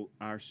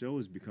 our show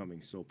is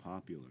becoming so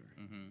popular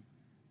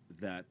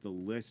that the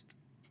list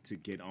to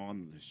get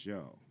on the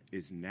show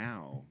is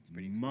now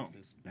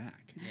months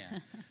back. Yeah.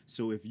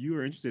 So if you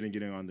are interested in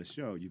getting on the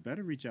show, you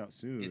better reach out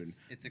soon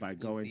by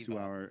going to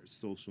our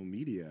social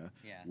media,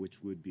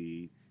 which would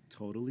be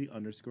totally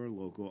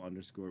 _local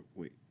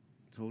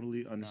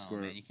totally underscore.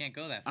 Oh, man, you can't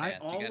go that fast.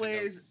 I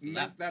always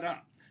mess that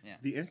up. Yeah.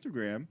 The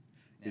Instagram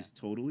is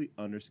totally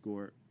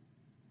 _local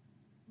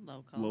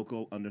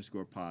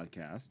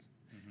 _podcast.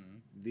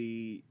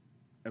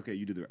 Okay,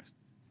 you do the rest.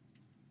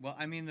 Well,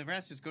 the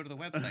rest, just go to the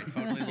website,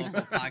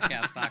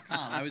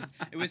 totallylocalpodcast.com.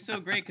 It was so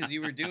great because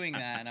you were doing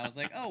that, and I was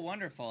like, oh,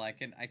 wonderful. I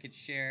could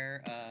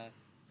share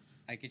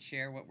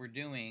what we're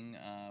doing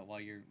while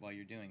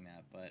you're doing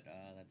that, but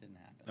that didn't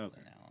happen. Okay.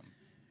 So now I'm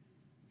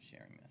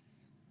sharing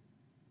this.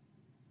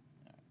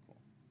 All right,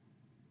 cool.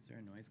 Is there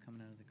a noise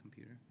coming out of the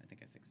computer? I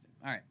think I fixed it.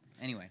 All right.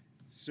 Anyway.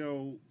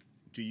 So,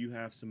 do you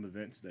have some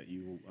events that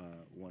you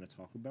want to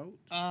talk about,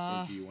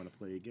 or do you want to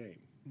play a game?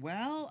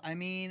 Well,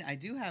 I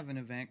do have an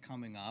event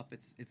coming up.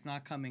 It's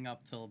not coming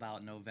up till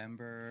about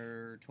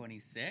November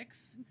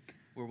 26th,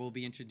 where we'll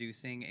be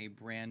introducing a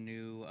brand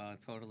new,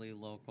 totally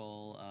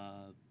local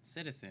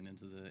citizen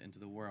into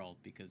the world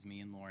because me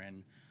and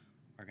Lauren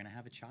are gonna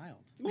have a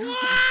child.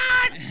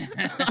 What?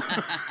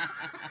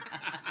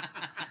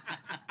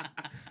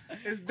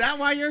 Is that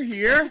why you're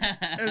here?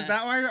 Is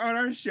that why you're on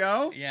our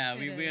show? Yeah,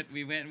 we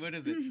went. What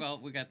is it?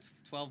 12. We got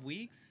 12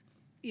 weeks.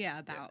 Yeah,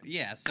 about.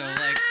 Yeah, so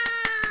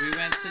we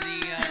went to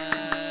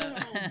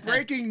the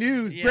breaking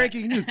news. Yeah.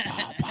 Breaking news.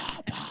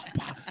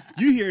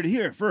 You hear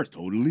it first.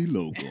 Totally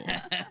local.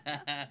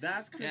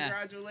 That's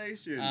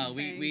congratulations.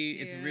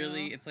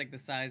 It's like the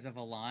size of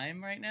a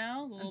lime right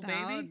now, the little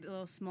baby. A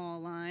little small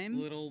lime.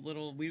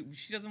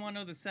 She doesn't want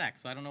to know the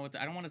sex, so I don't know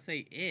I don't want to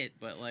say it,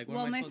 but what am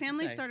I my supposed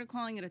family to say? started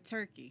calling it a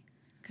turkey.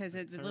 Because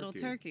it's a little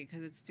turkey,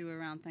 because it's due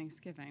around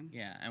Thanksgiving.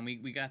 Yeah, and we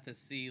got to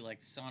see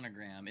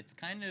sonogram. It's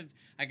kind of,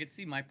 I could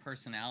see my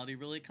personality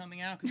really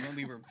coming out because when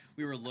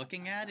we were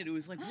looking at it, it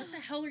was like, what the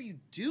hell are you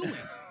doing?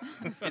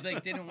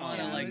 It didn't want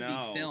to be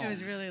filmed. It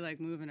was really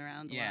moving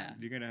around. Yeah,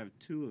 you're gonna have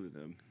two of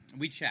them.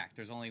 We checked.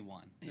 There's only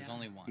one. There's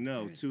only one.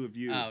 No, two of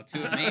you. Oh,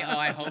 two of me. Oh,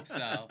 I hope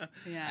so.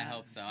 Yeah, I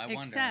hope so. I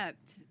wonder.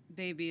 Except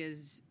baby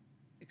is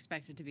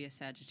expected to be a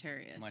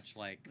Sagittarius,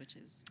 which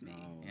is me.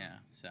 Oh. Yeah,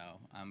 so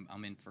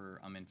I'm in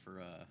for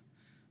a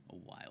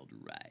wild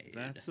ride.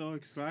 That's so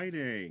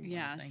exciting.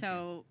 Yeah,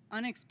 so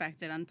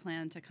unexpected,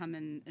 unplanned to come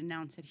and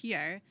announce it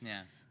here.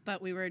 Yeah.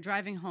 But we were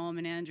driving home,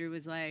 and Andrew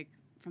was like,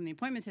 from the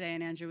appointment today,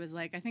 and Andrew was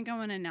like, I think I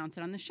want to announce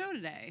it on the show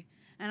today.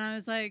 And I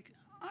was like,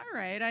 all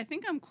right, I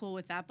think I'm cool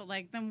with that, but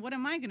like, then what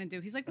am I gonna do?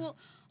 He's like, well,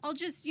 I'll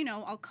just,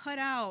 I'll cut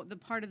out the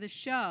part of the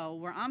show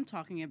where I'm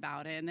talking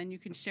about it, and then you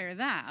can share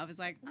that. I was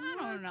like, I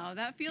don't know.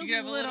 That feels You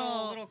have a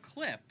little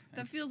clip.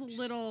 That feels a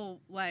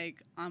little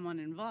like I'm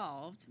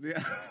uninvolved.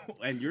 Yeah,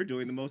 and you're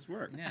doing the most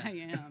work. Yeah. I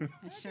am.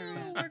 I I sure do a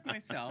little am. work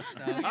myself.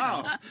 So.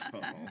 Oh.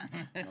 All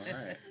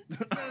right.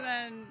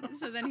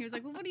 So then he was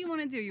like, well, what do you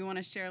want to do? You want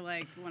to share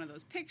like one of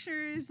those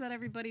pictures that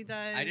everybody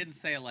does? I didn't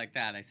say it like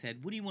that. I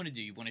said, what do you want to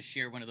do? You want to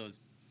share one of those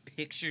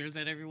pictures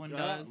that everyone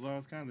does? Well,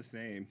 it's kind of the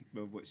same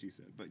of what she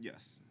said, but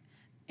yes.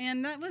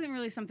 And that wasn't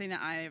really something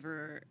that I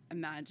ever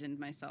imagined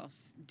myself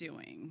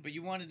doing. But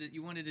you wanted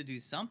to do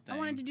something. I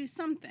wanted to do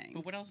something.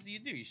 But what else do?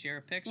 You share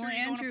a picture? Well, or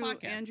you go on a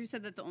podcast? Andrew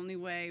said that the only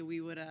way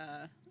we would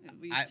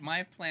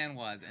My plan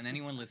was, and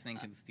anyone listening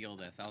can steal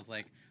this. I was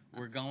like,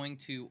 we're going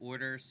to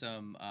order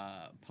some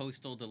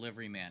postal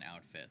delivery man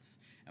outfits,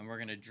 and we're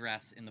gonna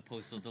dress in the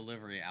postal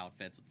delivery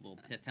outfits with a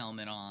little pith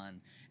helmet on,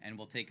 and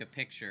we'll take a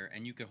picture,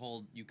 and you could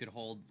hold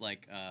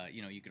like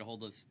you could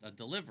hold a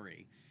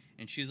delivery.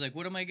 And she's like,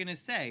 "What am I gonna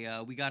say?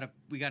 We got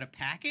a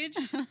package?"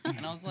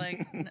 And I was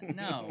like,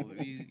 "No,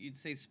 you'd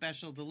say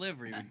special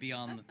delivery would be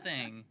on the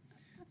thing."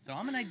 So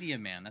I'm an idea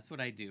man. That's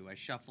what I do. I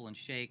shuffle and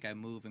shake. I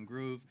move and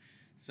groove.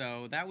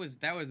 So that was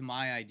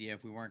my idea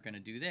if we weren't gonna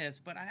do this.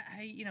 But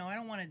I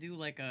don't want to do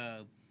like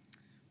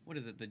what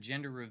is it? The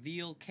gender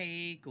reveal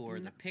cake or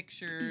the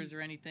pictures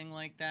or anything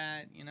like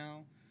that.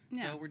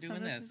 Yeah, so we're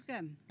doing this is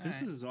good.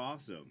 This is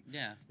awesome.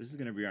 Yeah. This is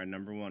going to be our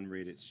 #1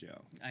 rated show.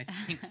 I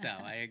think so.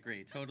 I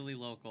agree. Totally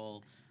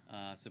local,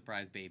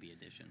 surprise baby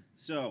edition.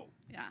 So,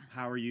 Yeah.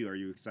 how are you? Are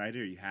you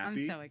excited? Are you happy?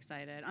 I'm so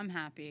excited. I'm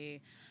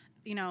happy.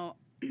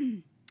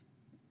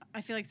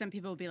 I feel like some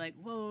people will be like,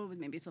 whoa,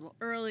 maybe it's a little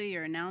early.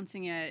 You're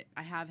announcing it.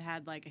 I have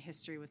had like a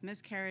history with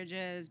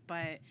miscarriages,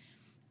 but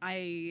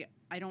I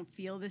don't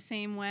feel the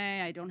same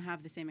way. I don't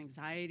have the same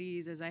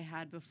anxieties as I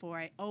had before.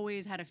 I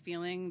always had a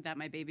feeling that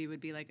my baby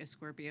would be like a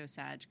Scorpio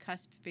Sag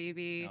cusp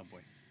baby. Oh boy.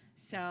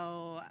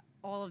 So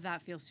all of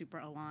that feels super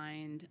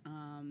aligned.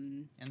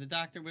 And the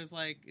doctor was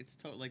like, "It's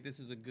like this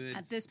is a good."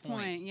 At this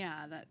point,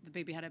 yeah, that the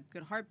baby had a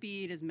good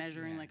heartbeat, is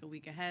measuring like a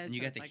week ahead. And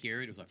you so got to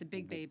hear it. It was like it's a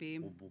big baby.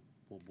 whoop, whoop,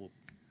 whoop, whoop.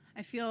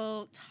 I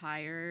feel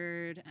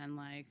tired and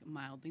like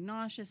mildly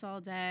nauseous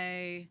all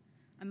day.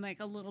 I'm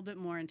like a little bit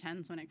more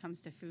intense when it comes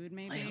to food,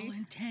 maybe. Little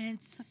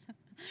intense.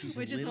 She's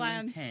Which a is little why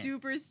I'm intense.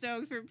 super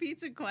stoked for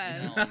Pizza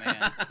Quest. Oh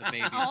man, the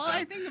baby. All I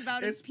stuff. think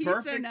about It's is pizza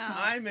perfect now.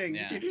 timing.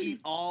 Yeah. You can eat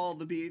all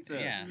the pizza.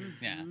 Yeah,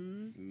 yeah.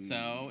 Mhm.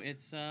 So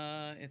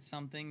it's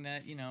something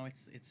that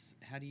it's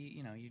how do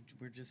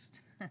we're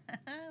just we're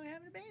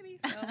having a baby,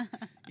 so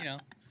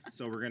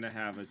So we're going to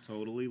have a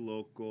totally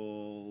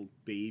local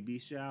baby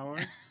shower.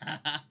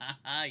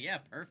 yeah,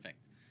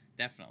 perfect.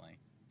 Definitely.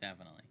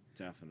 Definitely.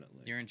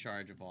 You're in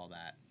charge of all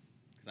that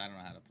because I don't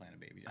know how to plan a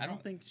baby. I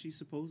don't think she's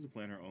supposed to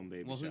plan her own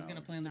baby Well, shower. who's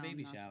gonna plan the No,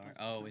 baby I'm not shower? supposed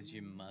to Oh, plan is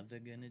your mother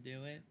gonna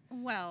do it?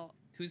 Well,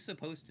 Who's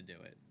supposed to do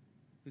it?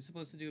 Who's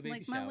supposed to do a baby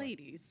like shower? my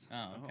ladies.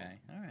 Oh, okay.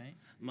 All right.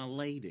 My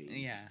ladies.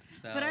 Yeah.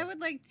 So. But I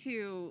would like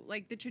to,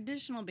 like the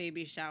traditional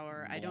baby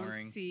shower, I don't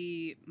Boring.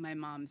 see my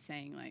mom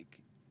saying like,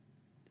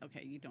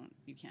 okay, you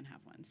can't have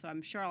one. So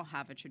I'm sure I'll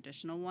have a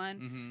traditional one,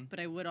 Mm-hmm. but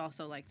I would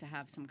also like to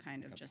have some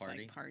kind of Like a just party?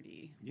 like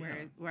party Yeah.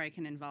 where I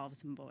can involve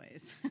some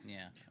boys.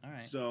 Yeah. All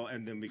right. So,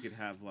 and then we could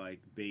have like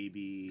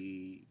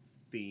baby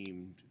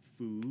themed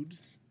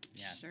foods.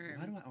 Yes. Sure.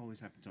 Why do I always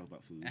have to talk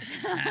about food?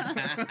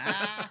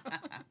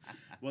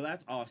 Well,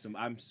 that's awesome.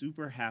 I'm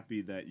super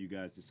happy that you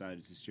guys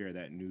decided to share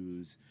that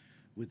news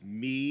with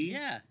me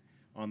Yeah.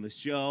 on the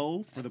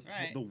show for That's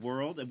right. the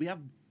world. And we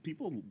have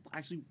people,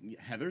 actually,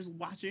 Heather's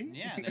watching.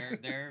 Yeah,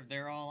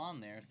 they're all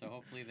on there. So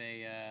hopefully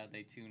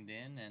they tuned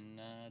in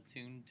and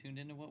tuned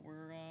into what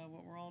we're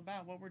all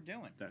about, what we're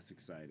doing. That's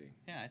exciting.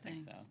 Yeah, I think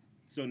so. Thanks.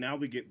 So now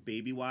we get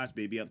baby watch,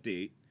 baby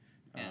update.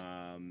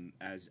 Yeah.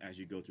 As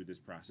you go through this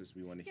process,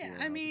 we want to hear. Yeah,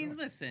 how's I it mean, going.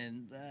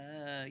 listen,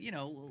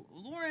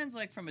 Lauren's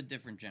like from a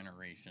different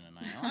generation, and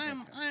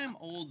I'm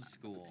old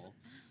school,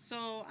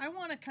 so I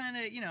want to kind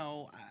of,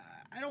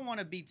 I don't want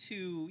to be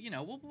too,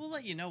 we'll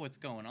let you know what's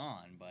going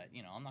on, but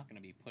I'm not going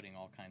to be putting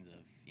all kinds of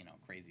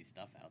crazy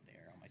stuff out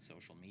there on my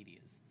social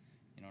medias.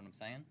 You know what I'm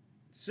saying?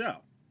 So,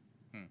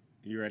 Hmm.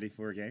 you ready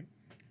for a game?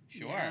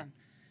 Sure. Yeah.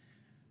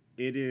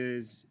 It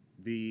is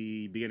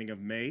the beginning of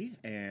May,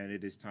 and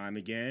it is time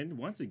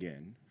once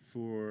again,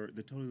 for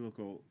the totally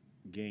local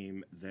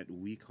game that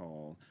we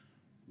call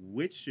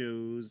 "Which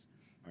Shows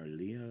Are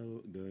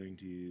Leo Going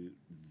to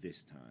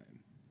This Time?"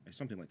 Or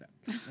something like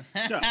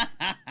that. So,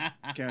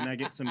 can I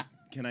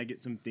get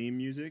some theme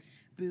music?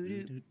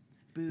 Boo-doo,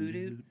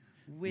 boo-doo.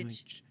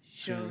 Which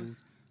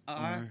shows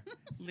are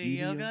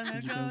Leo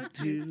gonna go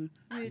to?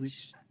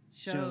 Which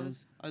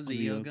shows are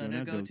Leo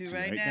gonna go to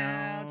right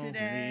now,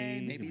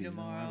 today, maybe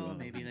tomorrow,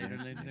 maybe later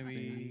this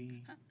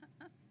week?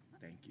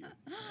 Thank you.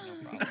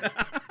 No problem.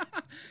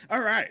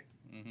 All right,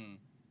 Mm-hmm.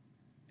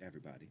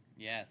 everybody.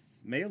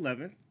 Yes. May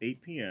 11th,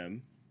 8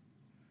 p.m.,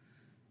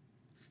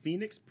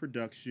 Phoenix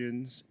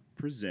Productions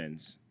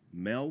presents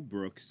Mel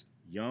Brooks'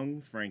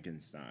 Young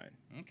Frankenstein.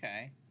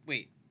 Okay.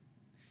 Wait.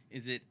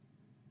 Is it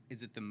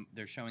is it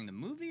they're showing the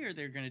movie, or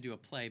they're going to do a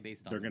play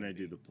based on? They're the going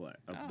to movie? do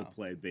the Oh.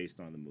 play based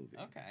on the movie.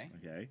 Okay.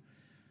 Okay.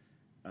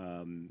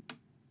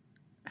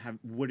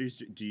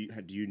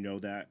 Do you know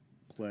that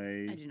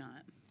play? I do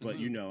not. But The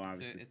you movie. know,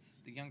 obviously. It's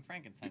the Young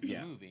Frankenstein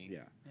Yeah, movie.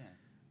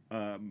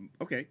 yeah.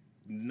 Okay.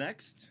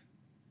 Next,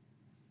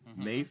 Mhm.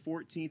 May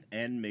 14th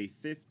and May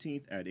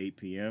 15th at 8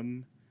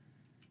 p.m.,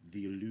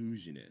 The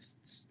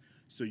Illusionists.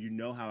 So you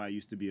know how I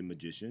used to be a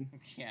magician?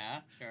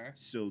 Yeah, sure.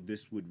 So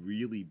this would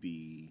really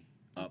be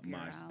up your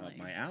my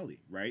alley. alley,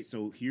 right?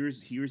 So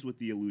here's what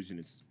the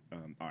illusionists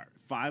are.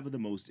 5 of the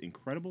most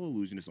incredible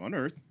illusionists on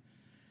Earth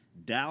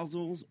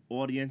dazzles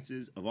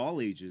audiences of all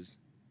ages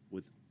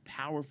with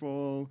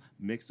powerful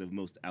mix of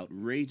most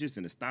outrageous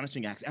and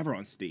astonishing acts ever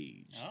on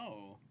stage.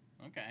 Oh,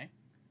 okay.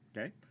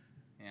 Okay?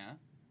 Yeah.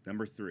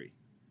 Number 3,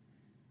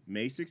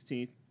 May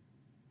 16th.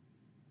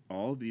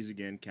 All of these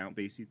again, Count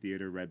Basie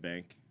Theater, Red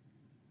Bank.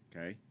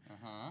 Okay?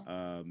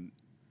 Uh-huh.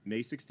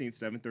 May 16th,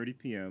 7:30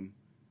 p.m.,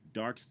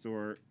 Dark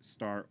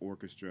Star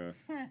Orchestra,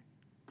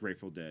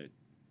 Grateful Dead.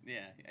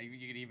 Yeah,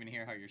 you could even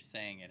hear how you're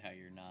saying it, how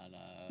you're not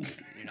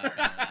going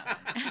that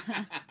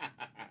one.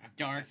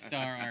 Dark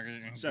Star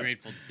Orchestra, Shut up.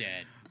 Grateful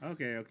Dead.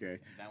 Okay.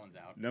 That one's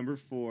out. Number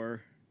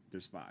 4,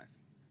 there's 5.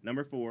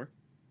 Number 4,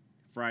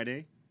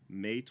 Friday,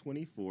 May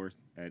 24th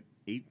at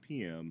 8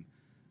 p.m.,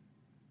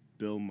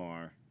 Bill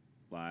Maher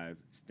live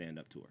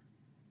stand-up tour.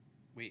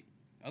 Wait.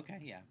 Okay,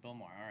 yeah, Bill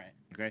Maher, all right.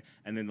 Okay?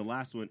 And then the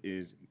last one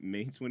is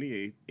May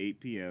 28th, 8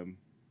 p.m.,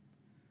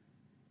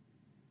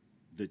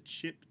 the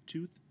Chip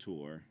Tooth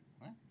Tour.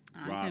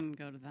 I Rob- couldn't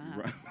go to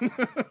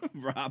that.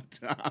 Rob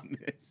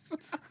Thomas.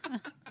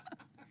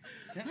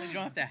 You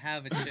don't have to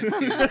have a chip,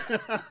 too.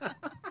 Oh,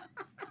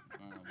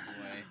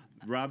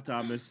 boy. Rob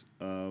Thomas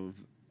of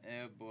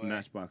Oh, boy.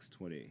 Matchbox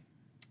 20.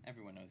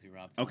 Everyone knows who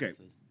Rob Thomas Okay.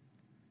 is.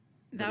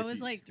 That if was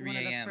it's like 3 one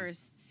of the a.m.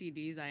 first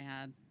CDs I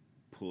had.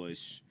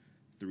 Push,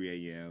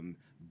 3 a.m.,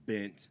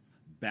 Bent,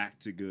 Back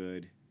to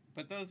Good.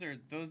 But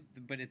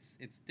but it's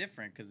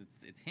different because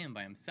it's him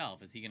by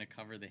himself. Is he going to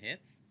cover the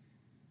hits?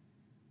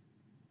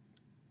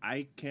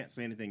 I can't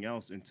say anything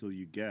else until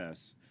you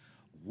guess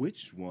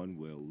which one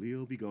will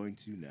Leo be going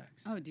to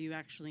next. Oh, do you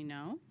actually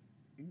know?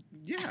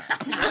 Yeah.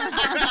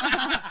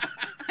 I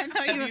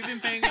thought Have you you were- been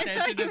paying I thought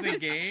attention to you the were-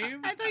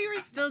 game? I thought you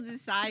were still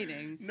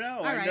deciding. No,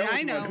 All right, which one I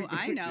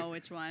I'm going know to.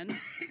 which one.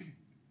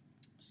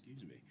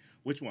 Excuse me.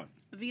 Which one?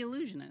 The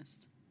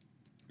Illusionist.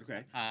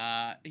 Okay.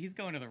 He's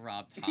going to the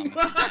Rob Thomas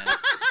again.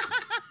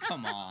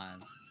 Come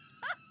on.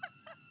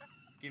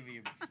 Give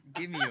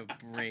me a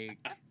break.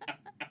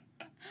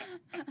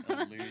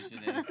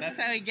 Illusionist. That's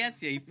how he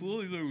gets you. He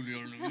fools you. Ooh.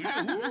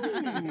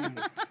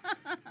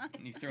 And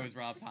he throws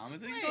Rob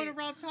Thomas. And he's going to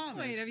Rob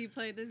Thomas. Wait, have you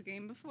played this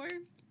game before?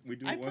 We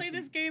do I it once play a-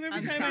 this game every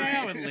I'm time I hang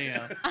out sorry. with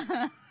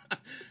Leo.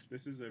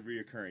 This is a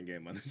reoccurring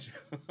game on the show.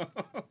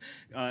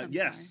 I'm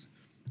Yes,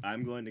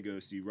 I'm going to go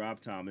see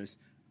Rob Thomas,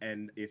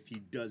 and if he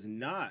does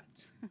not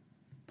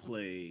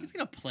play, He's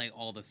going to play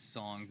all the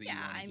songs that Yeah, you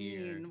want to I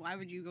hear. mean, why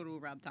would you go to a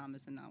Rob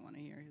Thomas and not want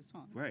to hear his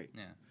songs? right,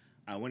 Yeah.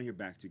 I want to hear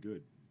Back to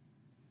Good.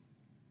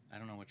 I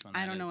don't know which one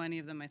I that don't know is. any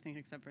of them, I think,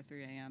 except for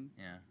 3 a.m.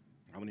 Yeah.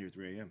 I want to hear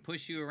 3 a.m.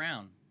 Push You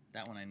Around.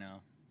 That one I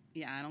know.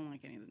 Yeah, I don't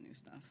like any of the new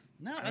stuff.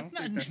 No, I that's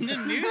don't not think the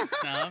new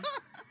stuff.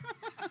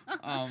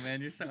 Oh,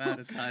 man, you're so out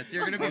of touch.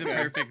 You're going to be the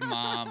Okay. perfect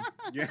mom.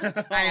 Yeah,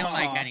 I don't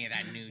like any of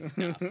that new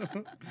stuff.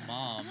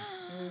 Mom.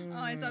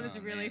 Oh, I saw this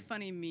Oh, really man.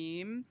 funny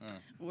meme Huh.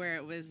 where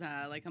it was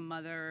like a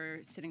mother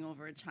sitting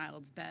over a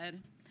child's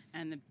bed,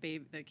 and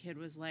the kid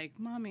was like,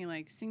 "Mommy,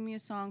 like, sing me a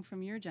song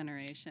from your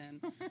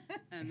generation,"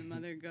 and the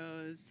mother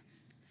goes,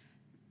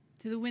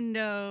 "To the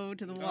window,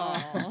 to the wall,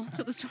 Oh.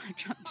 till the storm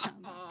dropped down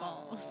the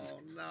balls." Oh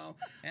no.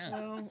 Yeah.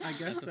 Well, I guess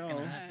That's what's so.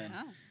 gonna happen.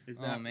 Yeah. Is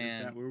Oh, that man.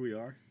 is that where we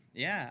are?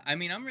 Yeah, I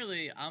mean, I'm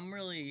really,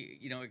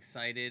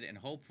 excited and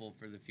hopeful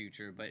for the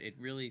future, but it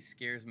really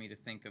scares me to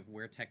think of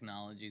where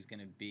technology is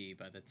going to be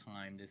by the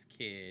time this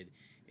kid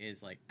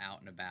is like out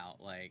and about.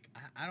 Like,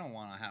 I don't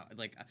want to have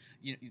like,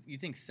 you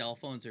think cell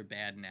phones are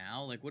bad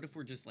now? Like, what if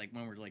we're just like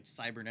when we're like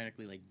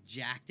cybernetically like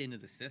jacked into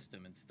the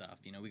system and stuff?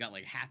 You know, we got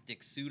like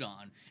haptic suit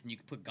on, and you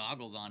can put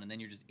goggles on, and then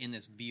you're just in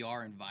this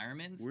VR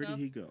environment. And Where stuff.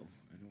 did he go?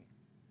 I don't.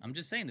 I'm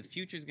just saying the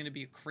future is going to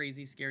be a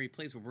crazy, scary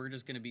place where we're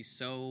just going to be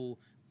so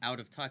out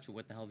of touch with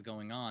what the hell's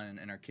going on,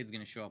 and our kid's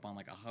going to show up on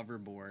like a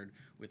hoverboard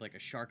with like a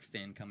shark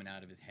fin coming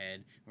out of his head,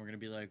 and we're going to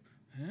be like,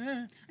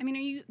 huh? I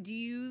mean, do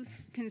you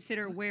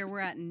consider where we're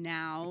at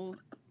now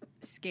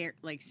Yeah,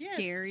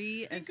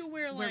 scary think as of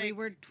where, we like-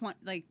 were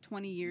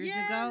 20 years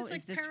Yeah, ago? it's, Is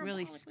like, this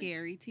really parabolically-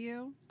 scary to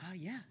you?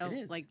 Yeah, Oh, it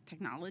is. like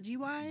technology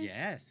wise?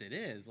 Yes, it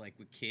is. Like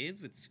with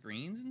kids with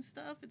screens and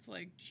stuff, it's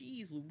like,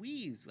 geez,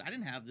 Louise, I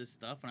didn't have this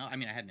stuff. When I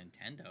mean, I had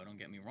Nintendo. Don't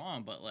get me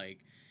wrong, but like,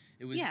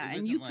 it was. Yeah, it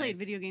and you wasn't, played like,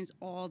 video games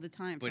all the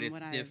time. but from it's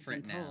what I've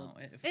different been told.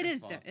 now. It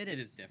is. First of all, It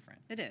is different.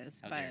 It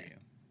is. How but dare you?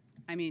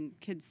 I mean,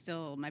 kids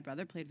still. My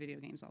brother played video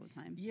games all the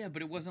time. Yeah,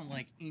 but it wasn't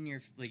like in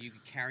your like you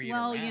could carry it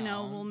Well, around. you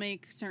know, we'll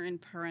make certain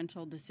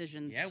parental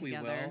decisions Yeah, we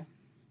together. will.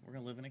 We're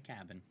gonna live in a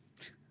cabin.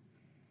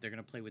 They're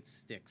gonna play with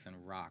sticks and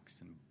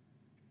rocks and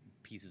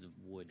pieces of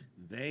wood.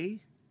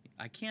 They?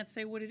 I can't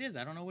say what it is.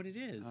 I don't know what it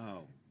is.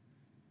 Oh.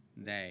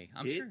 They.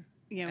 I'm It? sure.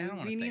 I Yeah, don't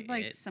wanna we say need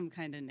like it. some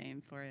kind of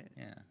name for it.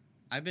 Yeah.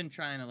 I've been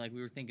trying to, like,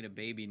 we were thinking of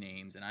baby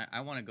names, and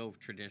I want to go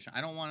traditional.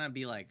 I don't want to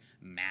be like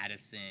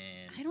Madison.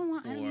 I don't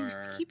want. I don't or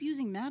just keep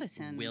using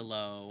Madison.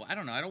 Willow. I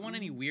don't know. I don't want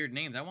any weird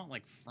names. I want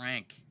like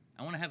Frank.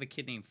 I want to have a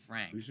kid named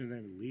Frank. We should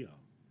name it Leo.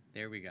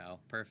 There we go.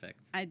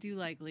 Perfect. I do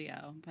like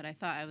Leo, but I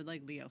thought I would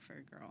like Leo for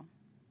a girl.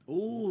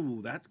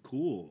 Oh, that's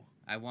cool.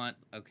 I want.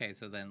 Okay,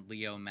 so then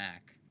Leo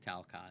Mack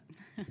Talcott.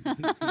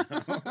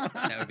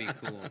 That would be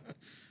cool.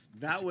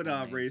 That would cool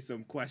name. raise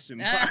some question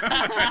marks.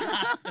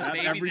 The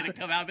baby's Every gonna ti-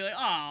 come out and be like,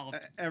 oh.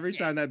 Every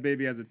time that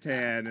baby has a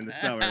tan in the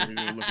summer,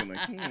 we're looking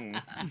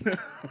like,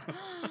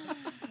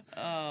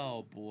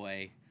 Oh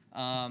boy.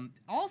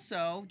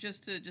 Also,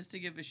 just to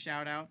give a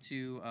shout out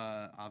to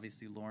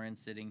obviously Lauren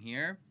sitting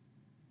here.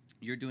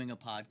 You're doing a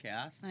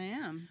podcast. I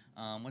am.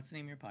 What's the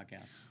name of your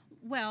podcast?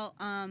 Well,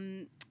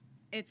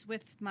 it's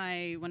with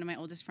one of my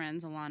oldest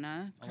friends,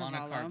 Alana Carvalho.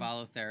 Alana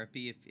Carvalho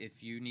Therapy.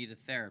 If you need a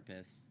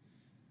therapist,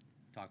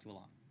 talk to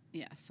Alana.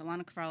 Yes,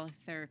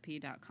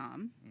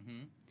 AlanaCarvalhoTherapy.com.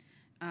 Mm-hmm.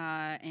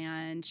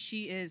 And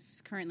she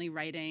is currently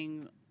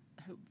writing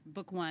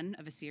book 1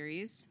 of a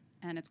series,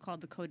 and it's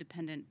called The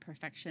Codependent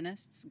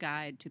Perfectionist's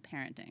Guide to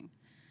Parenting.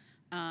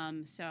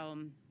 So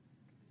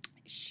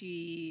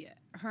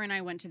her and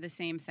I went to the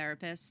same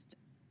therapist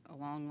a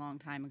long, long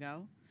time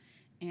ago,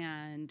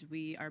 and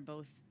we are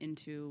both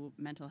into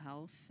mental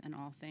health and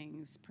all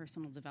things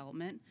personal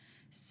development.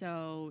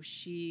 So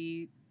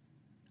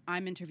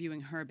I'm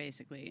interviewing her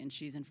basically, and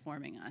she's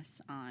informing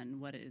us on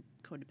what a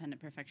codependent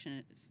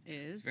perfectionist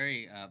is.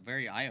 It's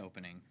very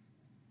eye-opening.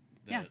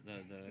 Yeah.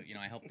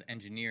 I helped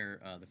engineer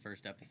the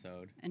first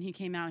episode. And he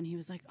came out and he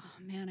was like, "Oh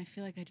man, I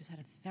feel like I just had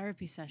a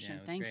therapy session.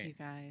 it was Thank great. you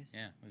guys."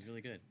 Yeah, it was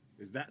really good.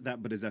 is that?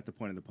 But is that the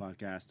point of the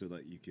podcast, so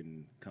that you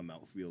can come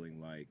out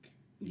feeling like?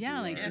 Yeah,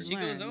 you like Yeah, learned? she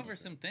goes learned. over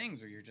some things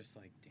where you're just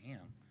like, damn.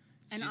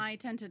 And She's- I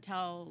tend to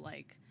tell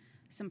like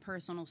some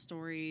personal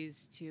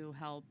stories to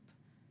help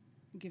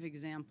give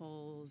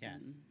examples.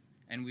 Yes. And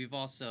And we've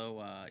also,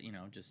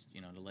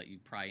 to let you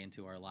pry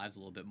into our lives a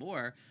little bit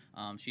more,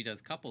 she does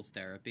couples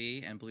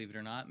therapy, and believe it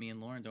or not, me and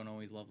Lauren don't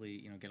always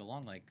get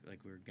along like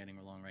we're getting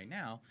along right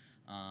now.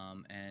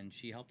 And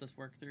she helped us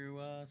work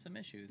through some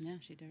issues. yeah,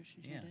 she did.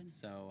 She Yeah. did.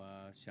 So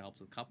she helps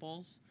with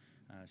couples.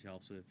 She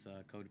helps with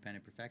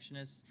codependent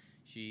perfectionists.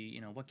 She,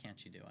 what can't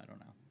she do? I don't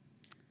know.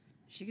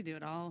 She could do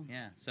it all.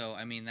 Yeah. So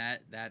I mean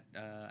that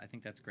I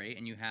think that's great,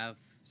 and you have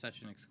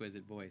such an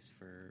exquisite voice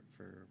for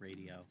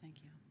radio. Thank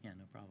you. Yeah,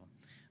 no problem.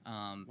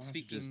 Why don't you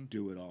Speaking, just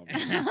do it all.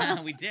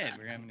 we did.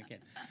 We're having a kid.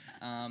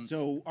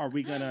 So are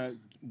we gonna,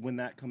 when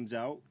that comes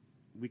out,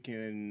 we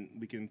can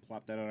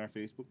plop that on our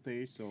Facebook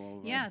page? So all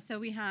of Yeah, so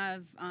we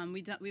have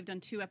we've done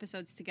 2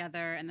 episodes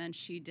together, and then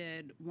she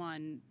did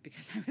one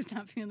because I was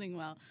not feeling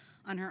well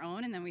on her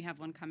own, and then we have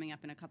one coming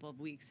up in a couple of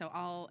weeks. So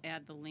I'll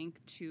add the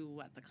link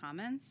to the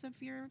comments of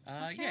your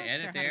podcast. yeah, or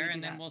edit how do there, we do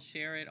and then that? we'll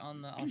share it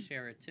on the. I'll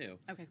share it too.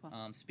 Okay, cool.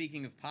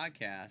 Speaking of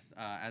podcasts,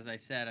 as I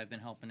said, I've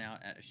been helping out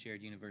at a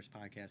Shared Universe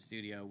podcast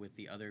studio with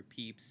the other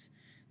peeps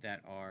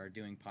that are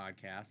doing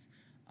podcasts.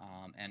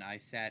 And I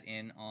sat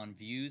in on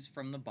Views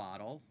from the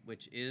Bottle,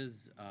 which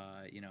is,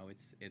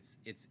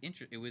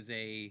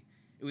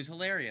 it was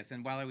hilarious.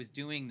 And while I was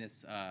doing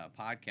this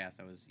podcast,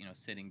 I was,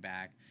 sitting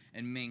back,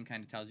 and Ming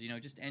kind of tells you,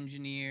 just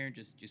engineer,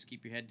 just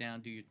keep your head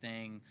down, do your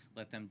thing,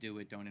 let them do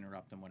it, don't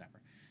interrupt them,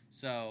 whatever.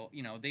 So,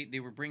 they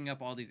were bringing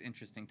up all these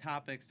interesting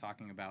topics,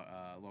 talking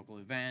about local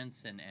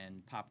events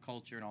and pop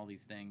culture and all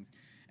these things.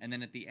 And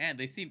then at the end,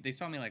 they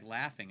saw me like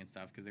laughing and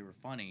stuff because they were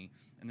funny.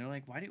 And they're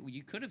like,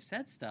 you could have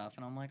said stuff.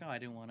 And I'm like, oh, I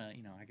didn't want to,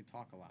 I could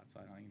talk a lot, so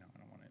I don't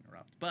want to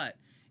interrupt. But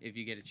if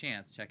you get a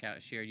chance, check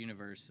out Shared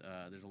Universe.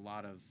 There's a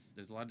lot of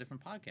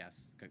different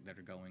podcasts that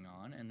are going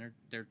on, and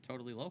they're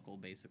totally local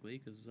basically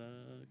because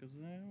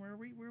where are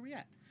we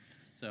at?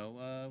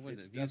 So what is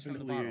It's it? Views from the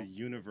definitely a Bottle.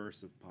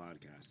 universe of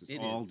podcasts. It's It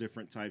all is.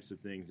 different types of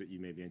things that you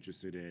may be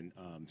interested in.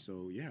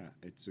 So yeah,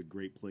 it's a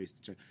great place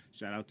to check.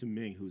 Shout out to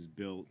Ming, who's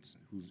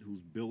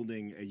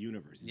building a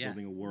universe. He's Yeah.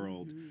 building a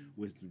world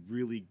with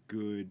really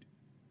good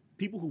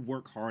people who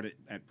work hard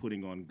at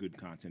putting on good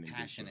content and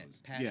Passionate- good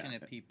shows.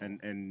 passionate people.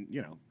 And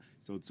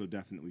so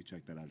definitely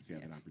check that out if you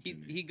have an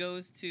opportunity. He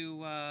goes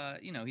to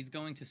he's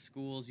going to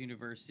schools,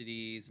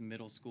 universities,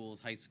 middle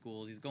schools, high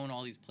schools. He's going to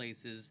all these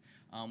places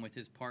with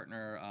his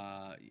partner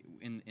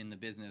in the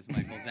business,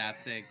 Michael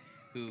Zapsik,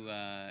 who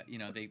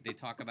they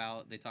talk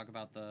about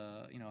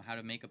the how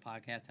to make a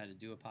podcast, how to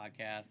do a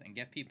podcast, and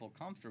get people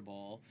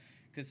comfortable.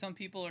 Because some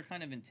people are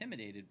kind of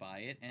intimidated by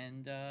it,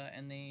 and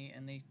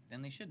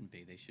they shouldn't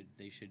be. They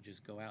should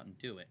just go out and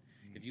do it.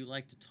 If you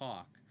like to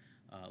talk,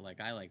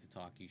 like I like to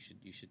talk, you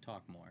should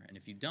talk more. And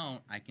if you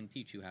don't, I can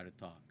teach you how to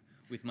talk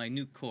with my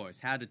new course,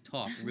 How to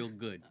Talk Real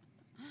Good.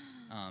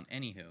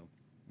 Anywho,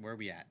 where are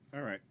we at?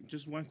 All right,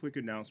 just one quick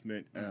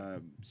announcement.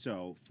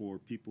 So for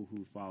people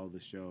who follow the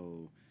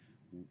show,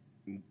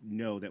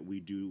 know that we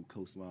do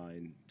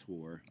Coastline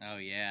Tour. Oh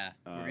yeah,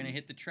 we're gonna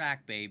hit the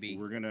track, baby.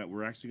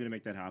 We're actually gonna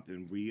make that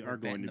happen. We are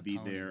going betting to the be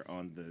there ponies.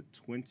 on the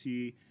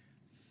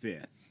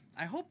 25th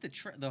I hope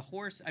the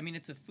horse. I mean,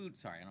 it's a food.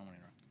 Sorry, I don't want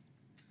to interrupt.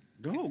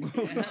 Go.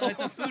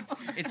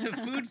 It's a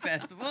food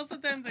festival. Well,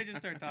 sometimes I just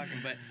start talking,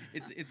 but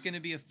it's going to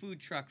be a food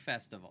truck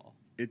festival.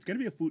 It's gonna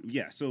be a food,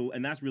 yeah. So,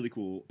 and that's really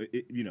cool.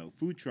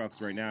 Food trucks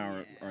right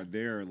now are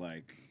there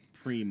like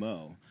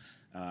primo,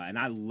 and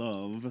I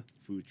love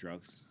food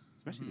trucks,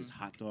 especially this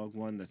hot dog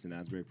one that's in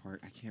Asbury Park.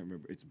 I can't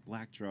remember. It's a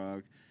black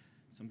truck,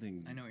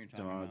 something. I know what you're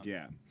talking dog, about.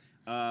 yeah.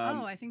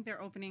 I think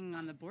they're opening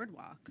on the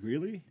boardwalk.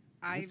 Really?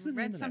 I What's the name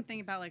read of that? something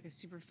about like a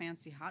super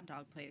fancy hot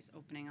dog place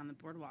opening on the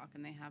boardwalk,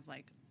 and they have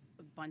like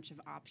a bunch of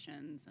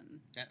options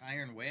and. That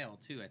Iron Whale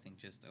too, I think,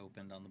 just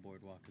opened on the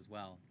boardwalk as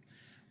well.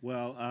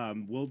 Well,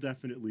 we'll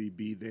definitely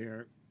be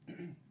there.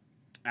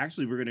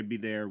 Actually, we're going to be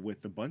there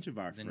with a bunch of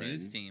our The friends.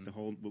 news team. The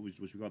whole,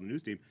 which we call the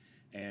news team.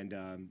 And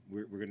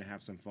we're going to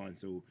have some fun.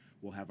 So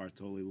we'll have our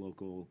totally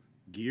local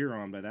gear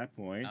on by that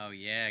point. Oh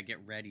yeah, get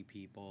ready,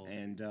 people.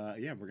 And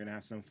yeah, we're going to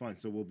have some fun.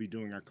 So we'll be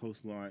doing our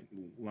coastline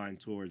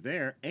tour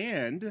there.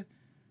 And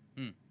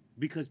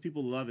because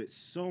people love it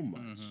so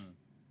much,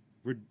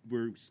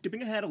 we're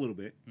skipping ahead a little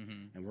bit.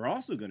 And we're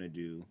also going to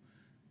do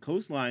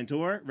coastline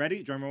tour.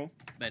 Ready? Drum roll.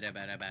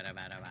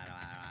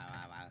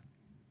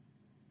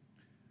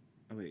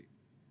 Oh, wait.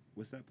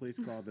 What's that place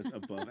called that's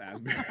above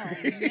Asbury?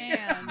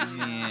 Oh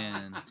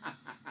Man.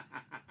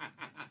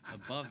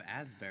 Above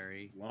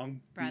Asbury.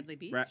 Bradley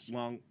Beach?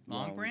 Long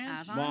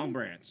Branch? Avon? Long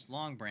Branch.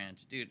 Long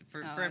Branch. Dude,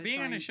 for I was being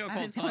on a going- show I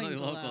called was going Totally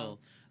below. Local,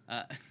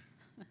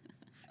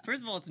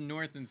 first of all, it's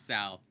north and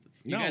south.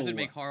 You No. guys would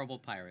make horrible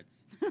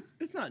pirates.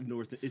 It's not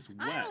north. It's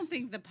west. I don't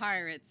think the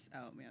pirates.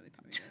 Oh, yeah, they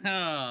probably did.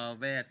 Oh,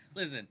 man.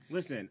 Listen,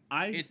 Listen,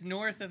 it's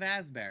north of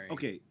Asbury.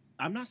 Okay,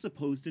 I'm not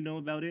supposed to know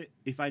about it.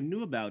 If I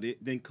knew about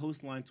it, then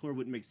Coastline Tour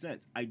would make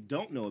sense. I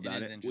don't know about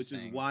is it, which is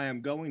interesting. why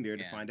I'm going there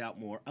to Yeah. find out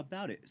more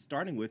about it.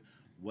 Starting with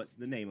what's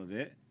the name of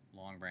it,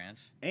 Long Branch.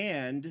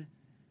 and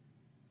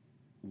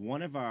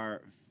one of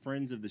our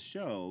friends of the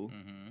show,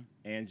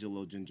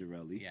 Angelo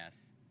Gingerelli,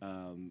 Yes.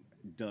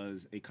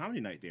 does a comedy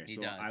night there. He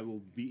So does. I will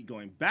be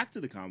going back to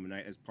the comedy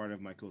night as part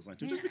of my Coastline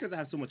Tour, just because I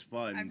have so much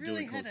fun I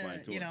really doing had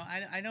Coastline Tour.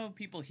 I know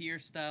people hear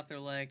stuff. They're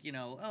like,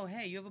 oh,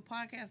 hey, you have a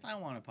podcast? I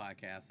want a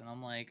podcast. And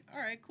I'm like, all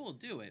right, cool,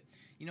 do it.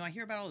 I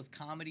hear about all this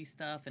comedy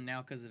stuff, and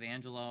now because of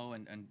Angelo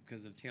and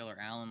because of Taylor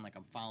Allen, like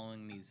I'm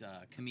following these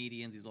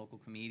comedians, these local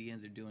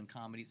comedians. They're doing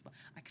comedy stuff.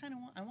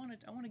 I want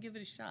to give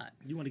it a shot.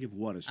 You want to give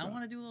what a shot? I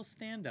want to do a little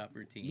stand-up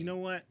routine. You know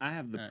what? I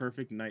have the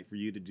perfect night for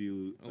you to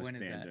do a When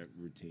is that? stand-up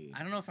routine.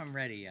 I don't know if I'm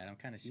ready yet. I'm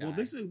kind of shy. Well,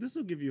 this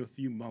will give you a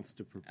few months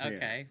to prepare.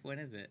 Okay, when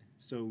is it?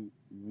 So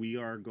we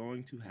are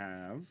going to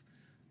have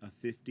a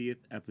 50th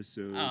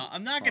episode. Oh,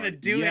 I'm not gonna party.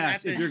 do it at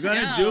Yes, the if you're show.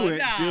 gonna do it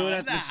at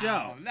No, the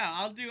show.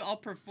 No, I'll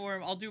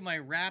perform. I'll do my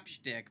rap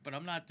shtick, but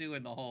I'm not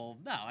doing the whole.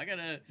 No, I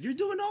gotta. You're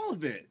doing all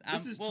of it.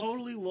 This is well,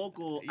 totally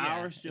local. yeah,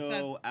 Our it's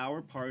show,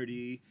 our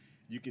party.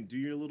 You can do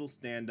your little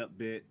stand-up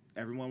bit.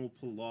 Everyone will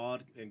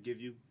applaud and give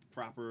you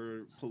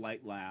proper,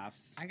 polite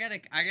laughs. I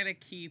gotta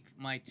keep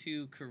my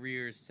two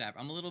careers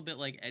separate. I'm a little bit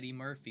like Eddie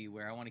Murphy,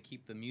 where I want to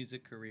keep the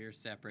music career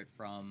separate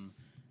from,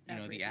 the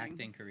Everything.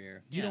 acting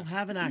career. You don't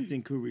have an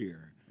acting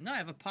career. No, I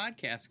have a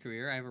podcast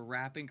career. I have a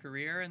rapping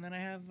career, and then I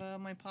have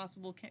my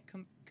possible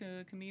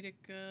comedic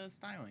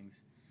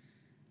stylings.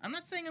 I'm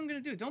not saying I'm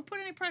gonna do it. Don't put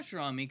any pressure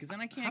on me, because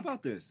then I can't. How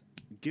about this?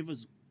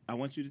 I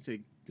want you to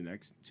take the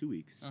next 2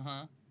 weeks.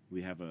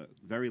 We have a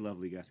very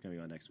lovely guest coming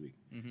on next week.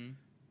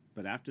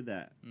 But after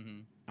that,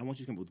 I want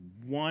you to come up with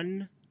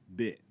one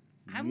bit,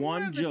 I'm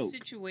one more of joke. a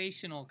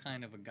situational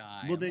kind of a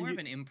guy. Well, I'm then more you- of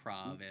an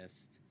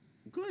improvist.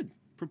 Good.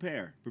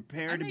 Prepare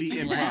I to make be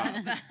you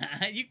improv.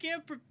 laugh. You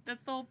can't.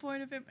 That's the whole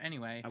point of it.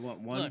 Anyway, I want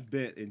one Look,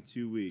 bit in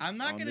 2 weeks. I'm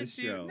not on gonna this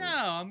do. show. No,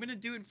 I'm gonna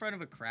do it in front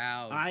of a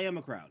crowd. I am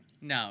a crowd.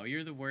 No,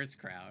 you're the worst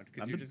crowd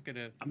because I'm you're the- just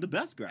gonna I'm the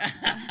best crowd.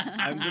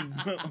 I'm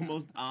the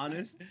most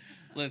honest,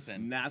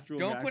 listen. natural.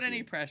 Don't put any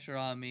reaction. pressure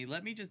on me.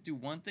 Let me just do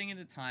one thing at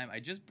a time. I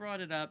just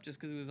brought it up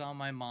just because it was on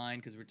my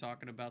mind because we're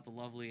talking about the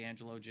lovely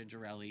Angelo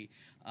Gingerelli.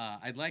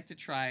 I'd like to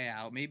try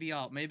out. Maybe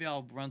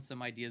I'll run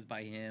some ideas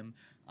by him.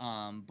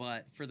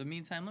 But for the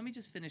meantime, let me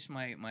just finish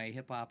my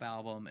hip hop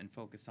album and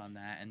focus on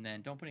that, and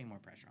then don't put any more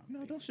pressure on me.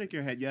 No, don't basically. shake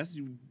your head. Yes,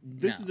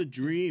 this No, is a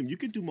dream. You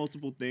can do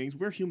multiple things.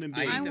 We're human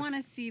beings. I def- want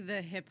to see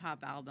the hip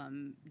hop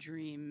album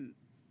dream.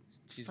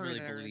 She really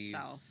further believes.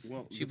 itself.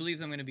 Well, She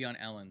believes I'm going to be on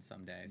Ellen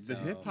someday. the So.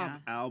 hip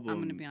hop Yeah, album. I'm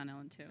going to be on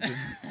Ellen too.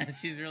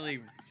 she's really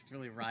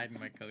riding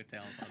my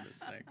coattails on this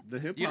thing. The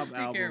hip You hop have to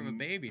take album. care of a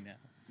baby now.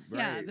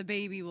 Yeah, right. the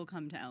baby will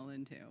come to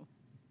Ellen too.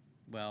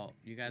 Well,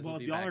 you guys Well, will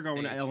if be y'all are going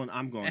to backstage. Ellen,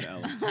 I'm going to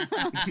Ellen.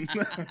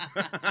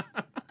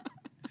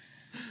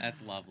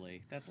 That's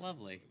lovely. That's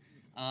lovely.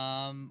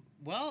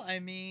 Well, I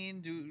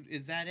mean,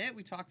 is that it?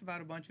 We talked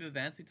about a bunch of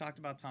events. We talked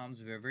about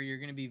Tom's River. You're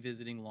going to be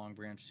visiting Long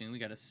Branch soon. We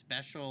got a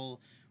special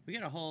we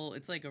got a whole.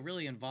 It's like a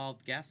really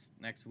involved guest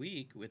next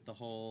week with the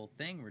whole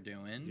thing we're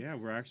doing. Yeah,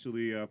 we're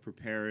actually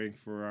preparing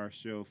for our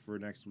show for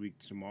next week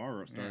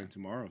starting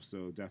tomorrow.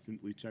 So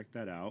definitely check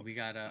that out. We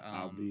got a.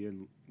 I'll be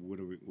in. What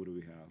do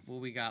we have? Well,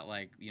 we got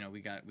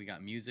we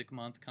got Music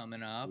Month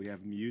coming up. We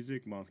have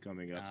Music Month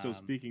coming up. So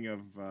speaking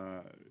of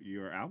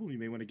your album, you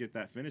may want to get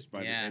that finished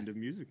by the end of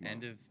Music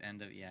Month.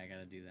 End of. Yeah, I got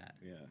to do that.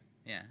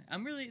 Yeah.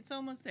 It's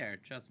almost there.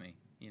 Trust me.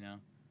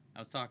 I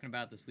was talking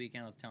about this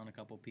weekend. I was telling a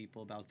couple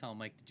people about. I was telling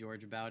Mike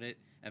DeGeorge about it.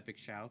 Epic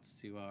shouts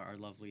to our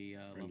lovely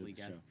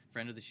guest,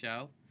 friend of the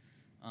show.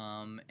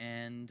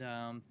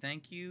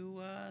 Thank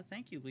you,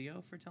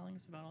 Leo, for telling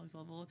us about all these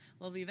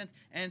lovely events,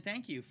 and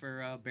thank you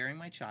for bearing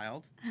my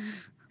child,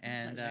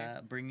 and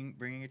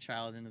bringing a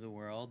child into the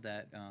world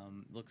that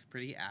looks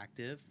pretty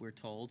active. We're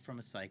told from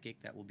a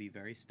psychic that will be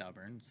very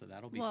stubborn, so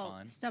that'll be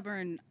fun.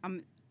 Stubborn.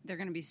 They're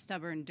going to be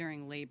stubborn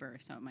during labor,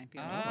 so it might be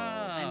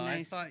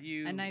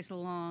a nice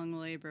long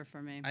labor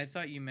for me. I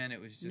thought you meant it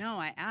was just... No,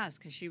 I asked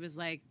because she was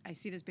like, I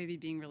see this baby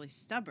being really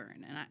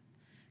stubborn. And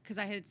because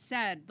I had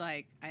said,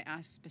 I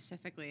asked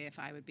specifically if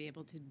I would be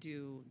able to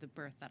do the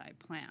birth that I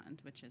planned,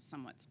 which is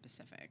somewhat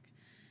specific.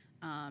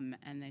 And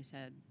they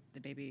said, the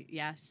baby,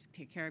 yes,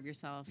 take care of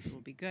yourself. It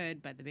will be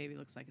good, but the baby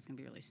looks like it's going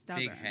to be really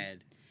stubborn. Big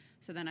head.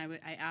 So then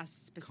I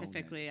asked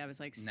specifically, I was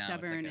like,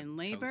 stubborn in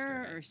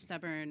labor or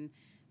stubborn...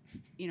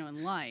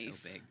 in life.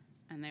 So big.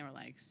 And they were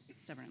like,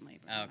 stubborn in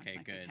labor. Okay,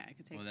 good. Okay, I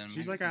could take then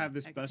she's like, I have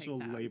this special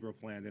labor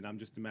plan, and I'm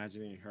just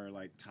imagining her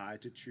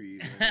tied to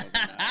trees, and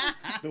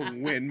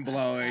the wind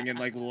blowing and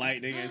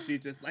lightning, and she's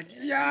just like,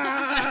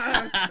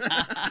 yes.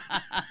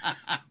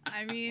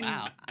 I mean,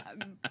 wow.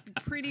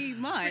 Pretty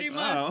much. Pretty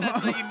much.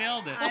 That's like you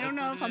nailed it. I don't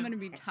know if I'm going to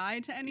be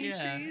tied to any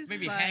trees.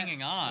 Maybe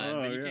hanging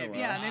on.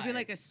 Maybe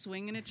like a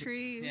swing in a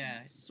tree.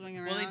 Swing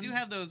around. Well, they do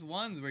have those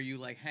ones where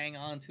you hang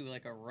on to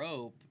a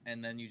rope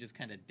and then you just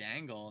kind of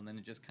dangle and then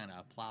it just kind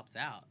of plops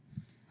out.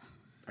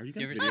 Are you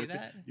gonna ever see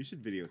that? You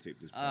should videotape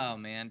this. Oh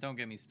man, don't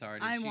get me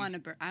started. I want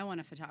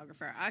a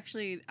photographer.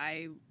 Actually,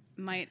 I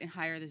might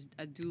hire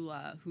a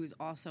doula who's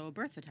also a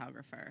birth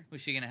photographer. Was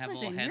she gonna have a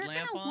little headlamp on?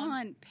 You're gonna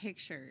want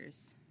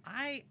pictures.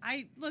 I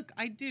look,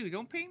 I do.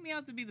 Don't paint me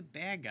out to be the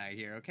bad guy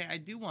here, okay? I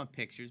do want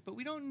pictures, but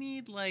we don't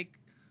need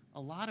a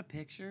lot of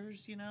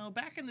pictures,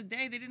 Back in the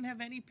day, they didn't have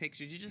any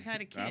pictures. You just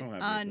had a kid. I don't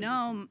have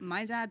no,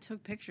 my dad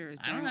took pictures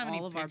during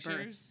all of our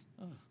births.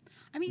 Ugh.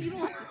 I mean, you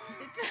don't have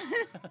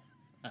to.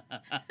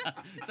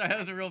 Sorry, that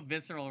was a real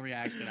visceral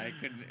reaction. I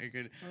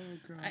couldn't. Oh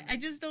God. I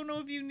just don't know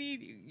if you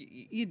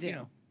need. You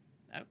do.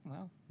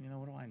 Well,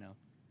 what do I know?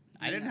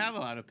 I didn't have a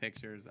lot of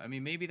pictures. I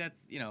mean, maybe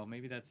that's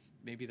maybe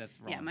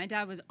that's wrong. Yeah, my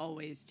dad was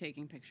always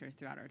taking pictures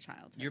throughout our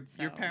childhood.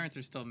 Your parents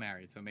are still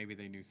married, so maybe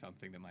they knew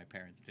something that my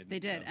parents didn't. They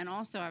did, so. And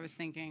also I was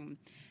thinking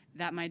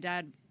that my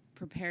dad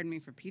prepared me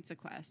for Pizza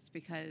Quest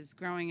because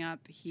growing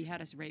up he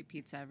had us rate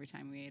pizza every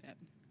time we ate it.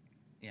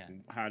 Yeah.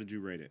 How did you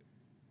rate it?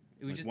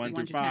 It was just 1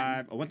 through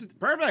 5. Oh,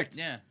 perfect.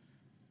 Yeah.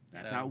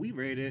 That's how we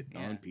rate it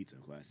on Pizza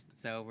Quest.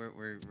 So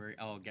we're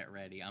get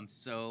ready. I'm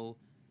so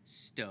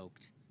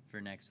stoked for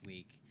next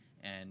week.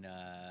 And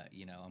I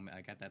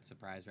got that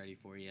surprise ready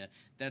for you.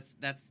 That's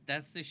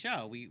the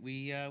show.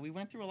 We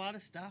went through a lot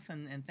of stuff,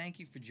 and thank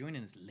you for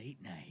joining us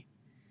late night.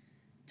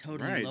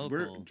 Totally local.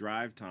 We're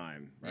drive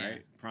time, right?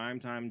 Yeah. Prime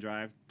time,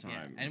 drive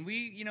time. Yeah. And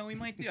we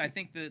might do. I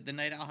think the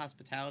Night Owl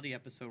Hospitality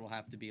episode will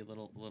have to be a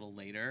little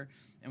later.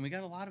 And we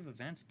got a lot of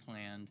events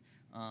planned.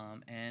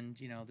 And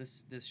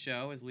this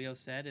show, as Leo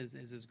said, is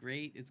as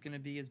great. It's going to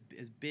be as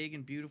big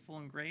and beautiful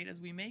and great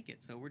as we make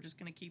it. So we're just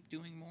going to keep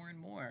doing more and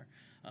more.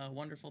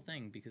 Wonderful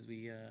thing because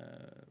we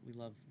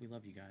love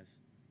you guys.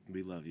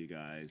 We love you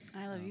guys.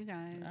 I love you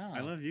guys. Oh, I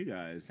love you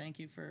guys. Thank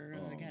you for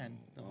again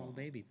the whole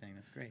baby thing.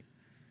 That's great.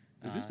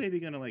 Is this baby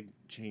gonna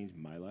change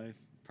my life?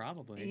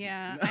 Probably.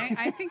 Yeah,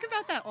 I think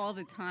about that all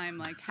the time.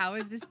 How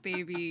is this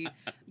baby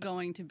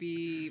going to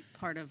be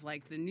part of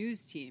the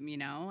news team?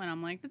 And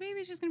I'm like, the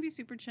baby's just gonna be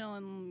super chill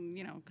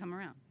and come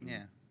around.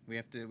 Yeah, we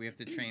have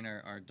to train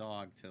our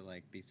dog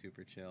to be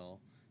super chill.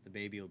 The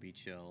baby will be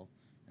chill.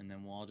 And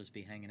then we'll all just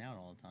be hanging out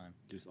all the time.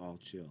 Just all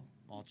chill.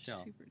 All chill.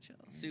 Super chill.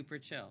 Super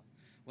chill.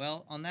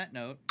 Well, on that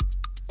note,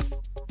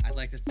 I'd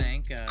like to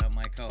thank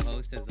my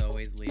co-host, as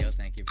always, Leo.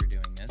 Thank you for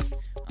doing this.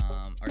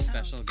 Our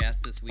special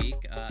guest this week.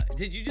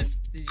 Did you just?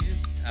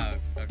 Oh,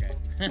 okay.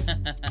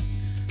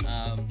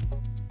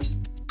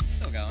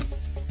 Still going.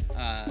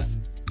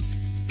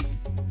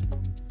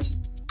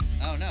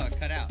 Oh no, it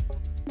cut out.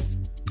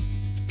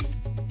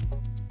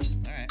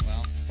 All right.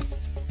 Well.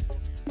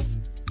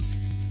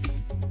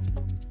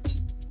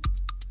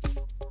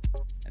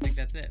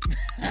 That's it.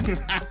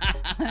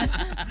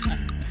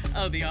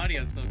 Oh, the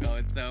audio's still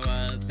going. So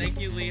thank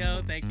you,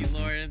 Leo. Thank you,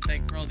 Lauren.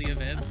 Thanks for all the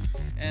events.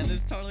 And this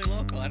is totally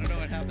local. I don't know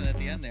what happened at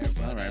the end there.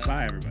 But, all right.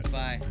 Bye, everybody.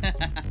 Bye.